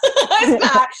not. It's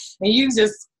not. And you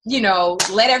just,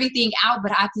 let everything out.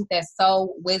 But I think that's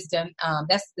so wisdom.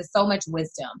 That's so much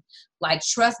wisdom. Like,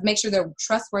 make sure they're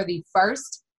trustworthy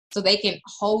first, so they can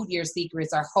hold your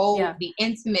secrets or hold the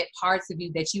intimate parts of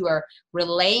you that you are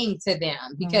relaying to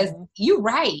them. Because you're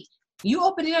right. You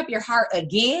opening up your heart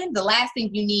again, the last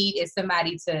thing you need is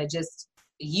somebody to just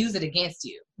use it against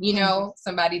you,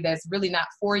 somebody that's really not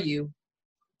for you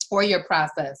or your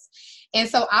process. And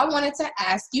so I wanted to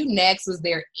ask you next, was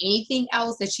there anything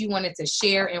else that you wanted to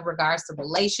share in regards to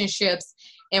relationships,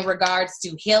 in regards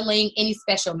to healing, any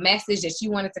special message that you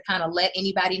wanted to kind of let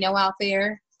anybody know out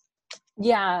there?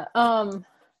 Yeah.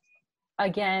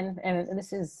 Again, and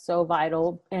this is so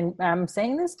vital, and I'm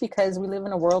saying this because we live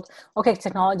in a world,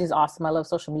 technology is awesome. I love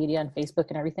social media and Facebook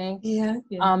and everything. Yeah.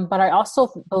 But I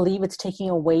also believe it's taking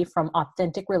away from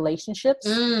authentic relationships.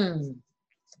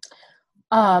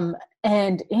 And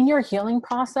in your healing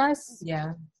process,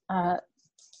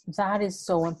 that is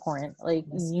so important. Like,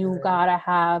 you gotta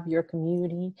have your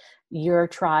community, your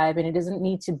tribe, and it doesn't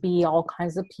need to be all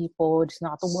kinds of people. It's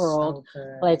not the world.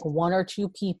 Like, 1 or 2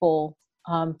 people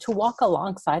to walk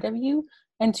alongside of you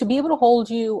and to be able to hold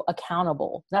you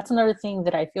accountable. That's another thing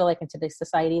that I feel like in today's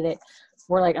society, that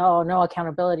we're like, oh, no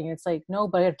accountability. And it's like, no,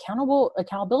 but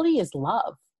accountability is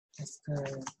love. That's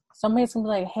good. Somebody's gonna be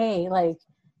like, hey, like,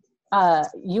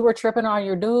 you were tripping on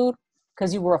your dude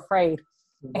because you were afraid.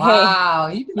 Wow.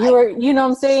 Hey, you were, you know what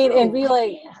I'm saying? And be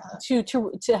like,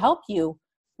 to help you.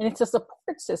 And it's a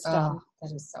support system. Oh,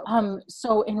 that is so good.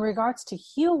 So in regards to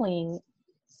healing,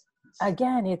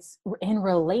 again, it's in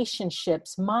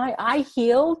relationships. I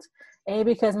healed, A,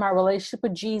 because my relationship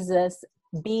with Jesus,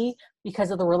 B,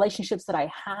 because of the relationships that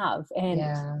I have. And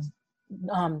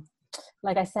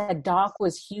like I said, Doc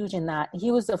was huge in that.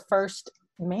 He was the first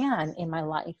man in my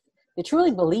life that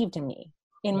truly believed in me.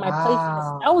 In my place,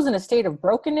 I was in a state of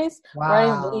brokenness where I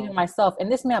didn't believe in myself.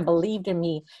 And this man believed in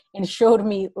me and showed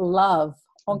me love.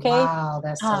 Okay. Wow,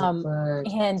 that's so good.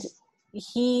 And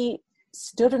he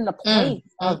stood in the place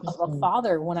of a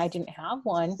father when I didn't have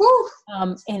one.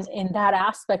 In that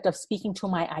aspect of speaking to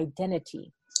my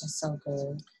identity. That's so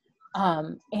good.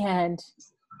 And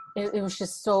it was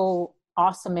just so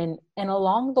awesome. And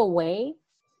along the way,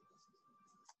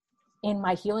 in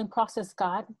my healing process,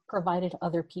 God provided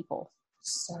other people.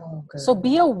 So good. So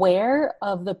be aware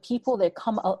of the people that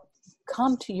come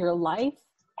to your life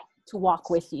to walk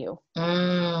with you.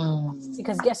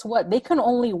 Because guess what? They can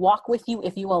only walk with you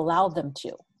if you allow them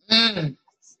to.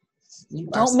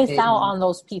 Don't miss out on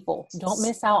those people. Don't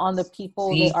miss out on the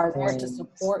people that are there to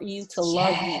support you, to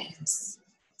love you.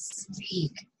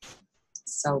 Speak.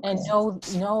 So good. And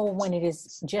know when it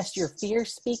is just your fear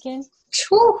speaking.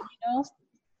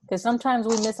 Because sometimes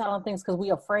we miss out on things because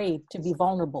we're afraid to be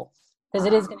vulnerable. Because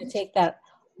it is going to take that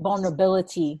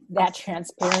vulnerability, that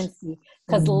transparency.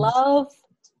 Because love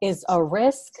is a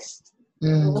risk.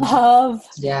 Love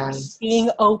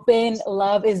being open.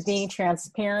 Love is being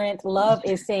transparent. Love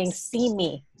is saying, see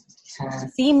me.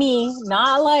 See me.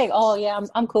 Not like, oh yeah,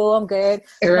 I'm cool, I'm good.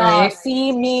 Right. No,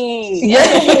 see me.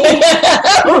 Right.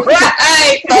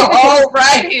 Oh,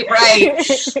 right.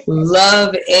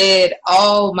 Love it.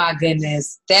 Oh my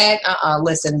goodness. That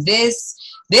listen, this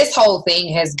whole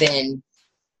thing has been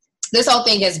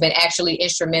actually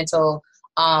instrumental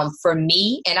for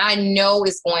me, and I know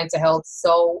it's going to help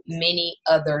so many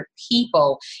other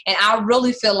people. And I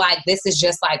really feel like this is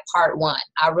just like part 1.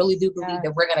 I really do believe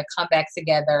that we're going to come back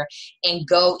together and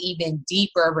go even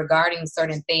deeper regarding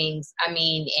certain things. I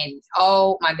mean, and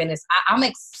oh my goodness, I'm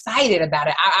excited about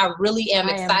it. I really am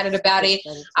excited about it.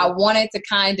 I wanted to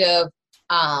kind of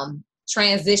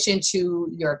transition to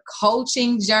your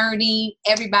coaching journey.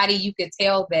 Everybody, you could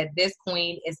tell that this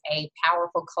queen is a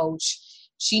powerful coach.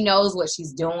 She knows what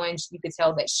she's doing. You could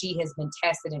tell that she has been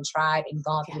tested and tried and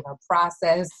gone through her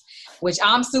process, which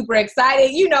I'm super excited,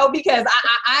 because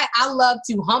I love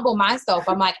to humble myself.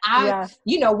 I'm like,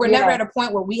 we're never at a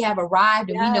point where we have arrived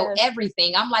and we know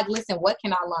everything. I'm like, listen, what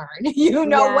can I learn?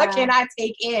 What can I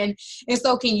take in? And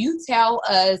so can you tell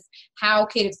us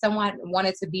if someone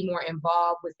wanted to be more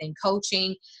involved within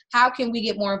coaching, how can we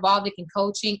get more involved in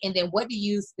coaching? And then what do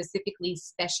you specifically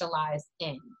specialize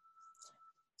in?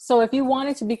 So if you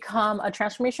wanted to become a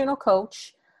transformational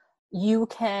coach, you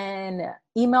can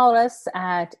email us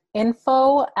at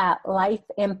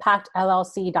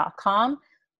info@lifeimpactllc.com.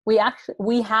 We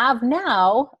have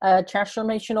now a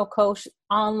transformational coach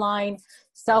online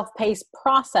self-paced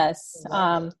process.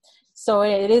 So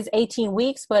it is 18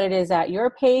 weeks, but it is at your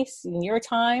pace, in your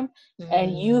time.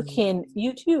 And you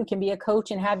too can be a coach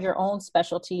and have your own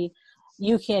specialty.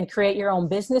 You can create your own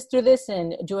business through this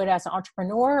and do it as an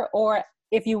entrepreneur. Or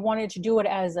if you wanted to do it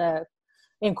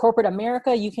in corporate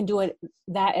America, you can do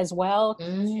that as well.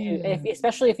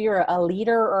 Especially if you're a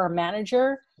leader or a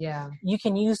manager, you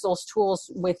can use those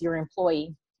tools with your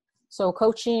employee. So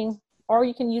coaching, or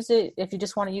you can use it if you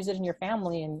just want to use it in your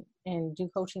family and do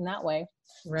coaching that way.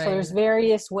 Right. So there's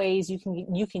various ways you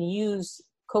can use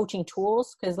coaching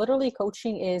tools, because literally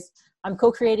coaching is, I'm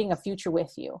co-creating a future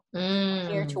with you. I'm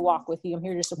here to walk with you. I'm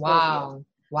here to support you.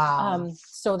 Wow.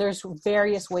 So there's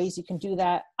various ways you can do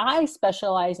that. I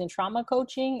specialize in trauma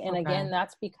coaching. And again,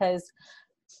 that's because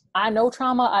I know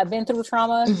trauma. I've been through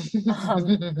trauma.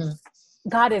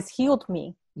 God has healed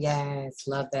me. Yes.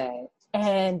 Love that.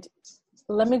 And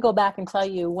let me go back and tell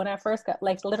you, when I first got,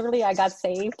 literally I got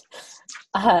saved,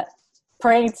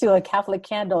 praying to a Catholic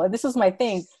candle. And this is my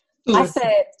thing. I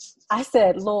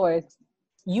said, Lord,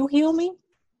 you heal me,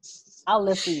 I'll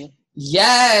live for you.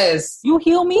 Yes. You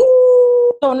heal me.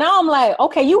 So now I'm like,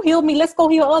 okay, you healed me. Let's go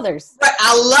heal others.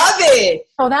 I love it.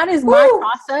 So that is my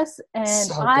process. And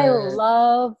so I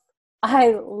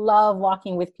love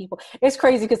walking with people. It's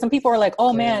crazy because some people are like,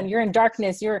 oh man, you're in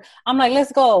darkness. I'm like,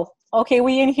 let's go. Okay,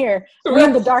 we in here. We're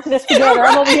in the darkness together.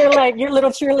 I'm over here like your little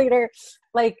cheerleader.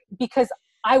 Because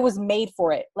I was made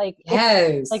for it.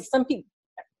 Some people,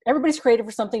 everybody's created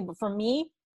for something, but for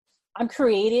me, I'm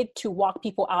created to walk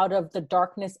people out of the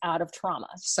darkness, out of trauma.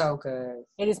 So good.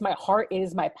 It is my heart. It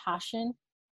is my passion.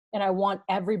 And I want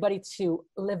everybody to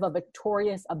live a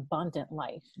victorious, abundant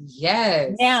life.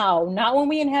 Yes. Now, not when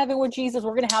we in heaven with Jesus.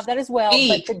 We're going to have that as well.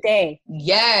 But today.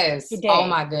 Yes. Today, oh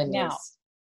my goodness. Now.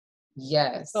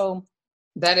 Yes. So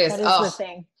that is the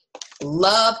thing.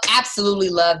 Love. Absolutely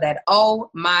love that. Oh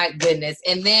my goodness.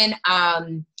 And then,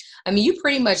 you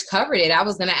pretty much covered it. I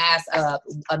was going to ask a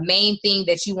main thing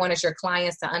that you wanted your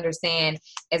clients to understand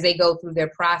as they go through their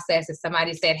process. If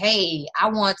somebody said, hey, I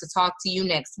want to talk to you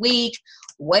next week,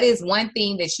 what is one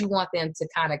thing that you want them to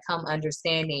kind of come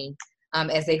understanding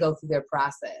as they go through their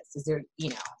process? Is there,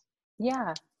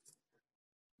 Yeah.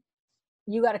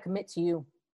 You got to commit to you.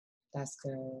 That's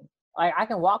good. I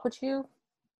can walk with you,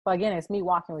 but again, it's me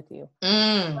walking with you.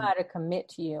 You got to commit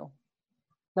to you.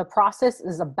 The process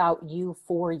is about you,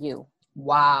 for you.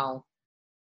 Wow.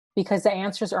 Because the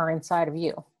answers are inside of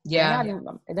you. Yeah.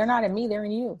 They're not in me, they're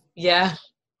in you. Yeah.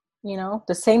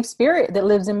 The same spirit that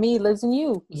lives in me lives in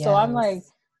you. Yes. So I'm like,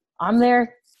 I'm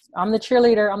there. I'm the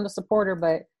cheerleader. I'm the supporter,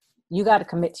 but you got to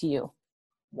commit to you.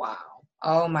 Wow.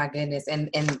 Oh my goodness. And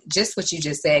just what you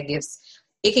just said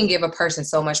it can give a person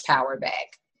so much power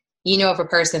back. If a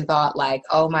person thought like,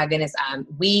 oh my goodness, I'm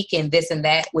weak and this and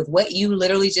that, with what you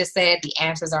literally just said, the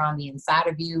answers are on the inside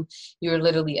of you. You're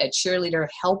literally a cheerleader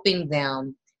helping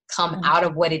them come out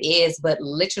of what it is. But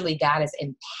literally God has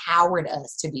empowered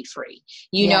us to be free.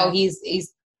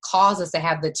 He's caused us to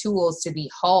have the tools to be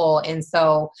whole. And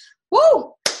so,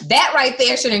 that right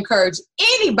there should encourage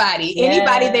anybody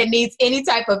that needs any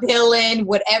type of healing,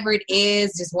 whatever it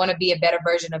is, just want to be a better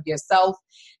version of yourself.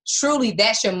 Truly,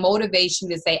 that should motivate you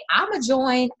to say, I'm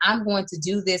going to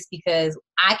do this because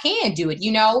I can do it,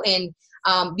 and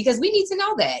because we need to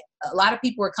know that. A lot of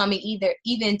people are coming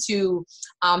even to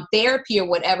therapy or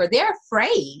whatever. They're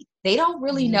afraid. They don't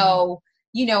really know,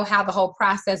 how the whole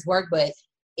process works. But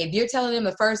if you're telling them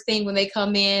the first thing when they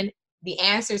come in, the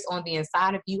answer's on the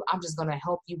inside of you, I'm just going to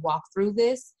help you walk through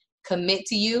this, commit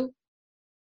to you.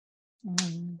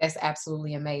 That's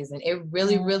absolutely amazing. It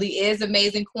really, really is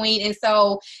amazing, Queen. And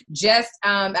so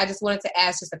I just wanted to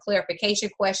ask just a clarification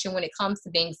question when it comes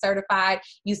to being certified.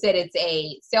 You said it's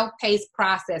a self-paced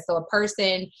process. So a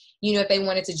person, if they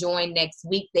wanted to join next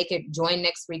week, they could join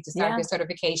next week to start their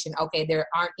certification. Okay. There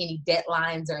aren't any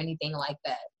deadlines or anything like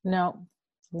that. No.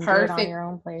 Perfect. Do it on your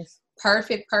own place.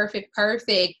 Perfect.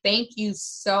 Thank you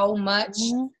so much.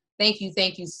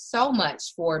 Thank you so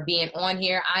much for being on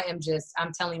here. I'm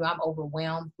telling you, I'm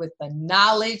overwhelmed with the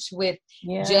knowledge, with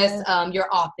just your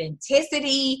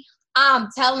authenticity. I'm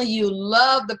telling you,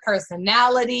 love the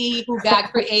personality who God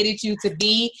created you to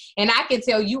be. And I can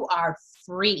tell you are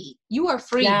free. You are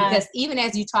free because even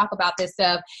as you talk about this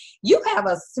stuff, you have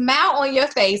a smile on your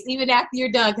face even after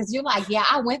you're done, because you're like, yeah,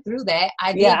 I went through that.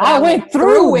 I did. I went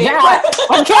through it.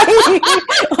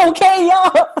 Okay,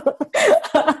 y'all.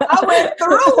 I went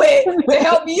through it to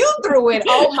help you through it.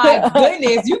 Oh my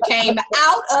goodness, you came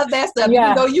out of that stuff.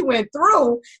 Even though you went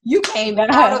through, you came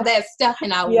out of that stuff,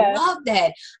 and I love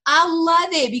that. I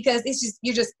love it because it's just,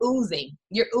 you're just oozing.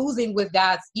 You're oozing with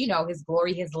God's, His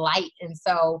glory, His light. And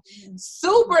so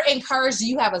super encouraged.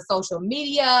 You have a social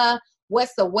media.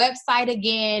 What's the website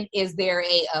again? Is there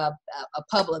a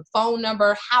public phone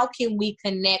number? How can we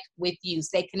connect with you?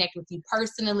 Stay connected with you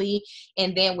personally,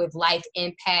 and then with Life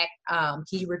Impact. Can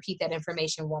you repeat that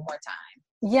information one more time?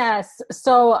 Yes.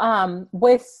 So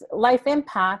with Life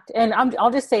Impact, and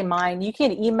I'll just say mine, you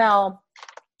can email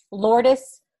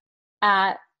Lourdes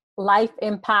at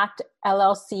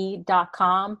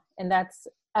lifeimpactllc.com, and that's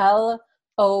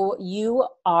LOURDES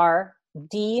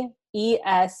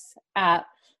at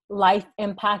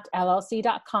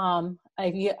lifeimpactllc.com.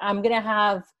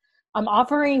 I'm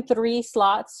offering 3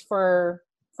 slots for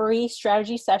free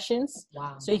strategy sessions.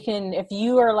 Wow. So you can, if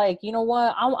you are like, you know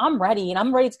what, I'm ready, and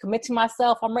I'm ready to commit to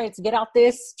myself. I'm ready to get out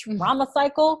this trauma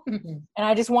cycle, and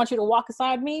I just want you to walk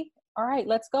beside me. All right,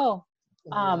 let's go.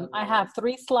 I have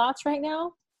 3 slots right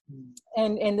now.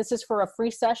 And this is for a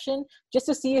free session just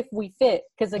to see if we fit.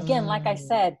 Because again, like I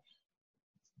said,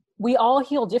 we all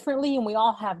heal differently and we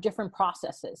all have different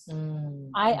processes.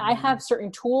 I have certain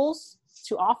tools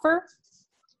to offer.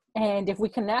 And if we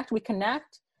connect, we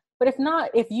connect. But if not,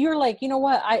 if you're like, you know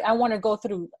what, I want to go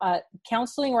through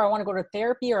counseling, or I want to go to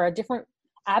therapy or a different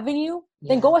avenue,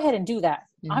 then go ahead and do that.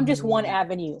 I'm just one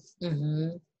avenue.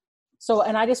 So,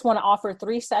 and I just want to offer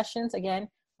 3 sessions. Again,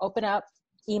 open up,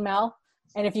 email.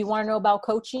 And if you want to know about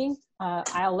coaching,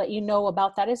 I'll let you know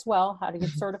about that as well, how to get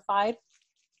certified.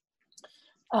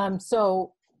 And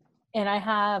I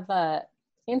have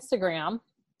Instagram,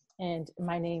 and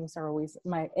my names are always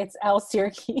it's L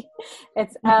Sierke.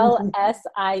 It's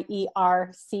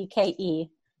LSIERCKE.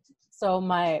 So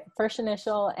my first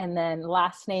initial and then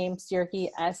last name, Sierke,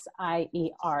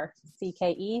 SIERCKE.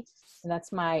 And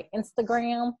that's my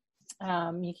Instagram.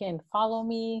 You can follow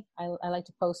me. I like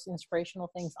to post inspirational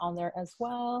things on there as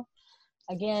well.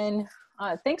 Again,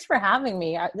 thanks for having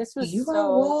me. This was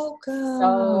so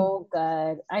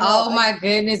good. I know, my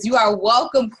goodness. You are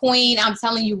welcome, Queen. I'm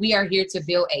telling you, we are here to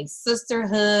build a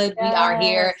sisterhood. We are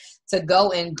here to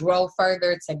go and grow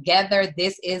further together.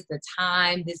 This is the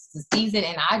time. This is the season.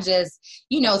 And I just,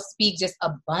 speak just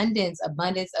abundance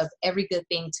of every good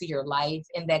thing to your life,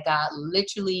 and that God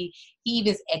literally, He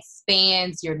even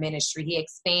expands your ministry. He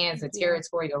expands the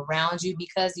territory around you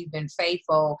because you've been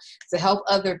faithful to help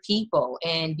other people.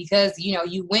 And because,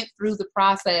 you went through the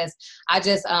process, I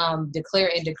just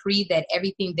declare and decree that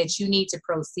everything that you need to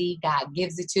proceed, God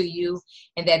gives it to you,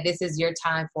 and that this is your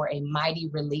time for a mighty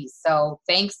release. So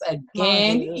thanks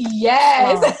again.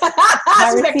 Yes.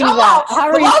 I receive that. I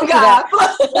receive that.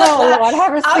 Oh, Lord, I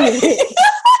receive it.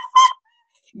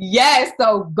 Yes.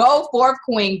 So go forth,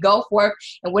 Queen. Go forth.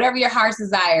 And whatever your heart's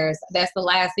desires, that's the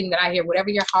last thing that I hear. Whatever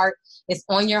your heart is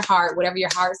on your heart, whatever your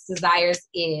heart's desires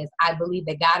is, I believe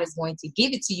that God is going to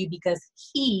give it to you because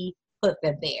He put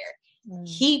them there.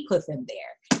 He put them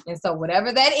there. And so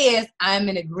whatever that is, I'm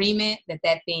in agreement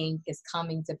that thing is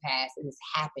coming to pass. It is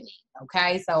happening.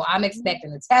 Okay. So I'm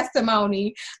expecting a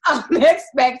testimony. I'm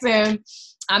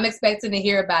expecting to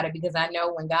hear about it, because I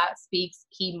know when God speaks,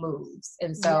 He moves.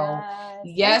 And so,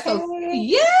 yes. Okay. So,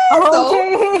 yes.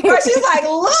 Okay. So, she's like,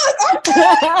 look, okay.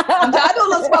 I'm trying to do a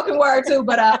little spoken word too,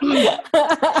 but I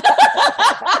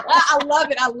love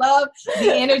it. I love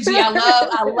the energy. I love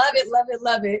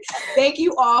it. Thank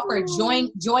you all for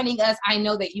joining us. I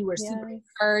know that you were super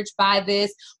encouraged by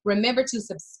this. Remember to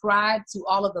subscribe to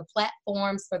all of the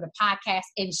platforms for the podcast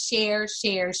and share.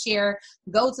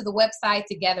 Go to the website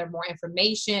to gather more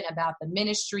information about the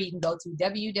ministry. You can go to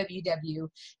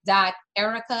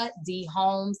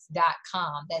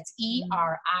www.ericadholmes.com. That's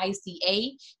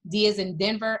ERICA, D as in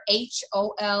Denver,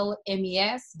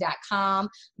 HOLMES.com.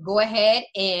 Go ahead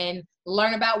and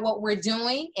learn about what we're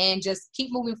doing and just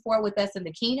keep moving forward with us in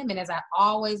the kingdom. And as I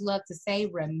always love to say,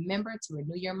 remember to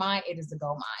renew your mind. It is the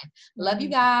gold mine. Love you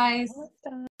guys.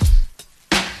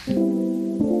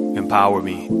 Empower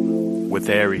Me with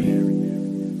Ari.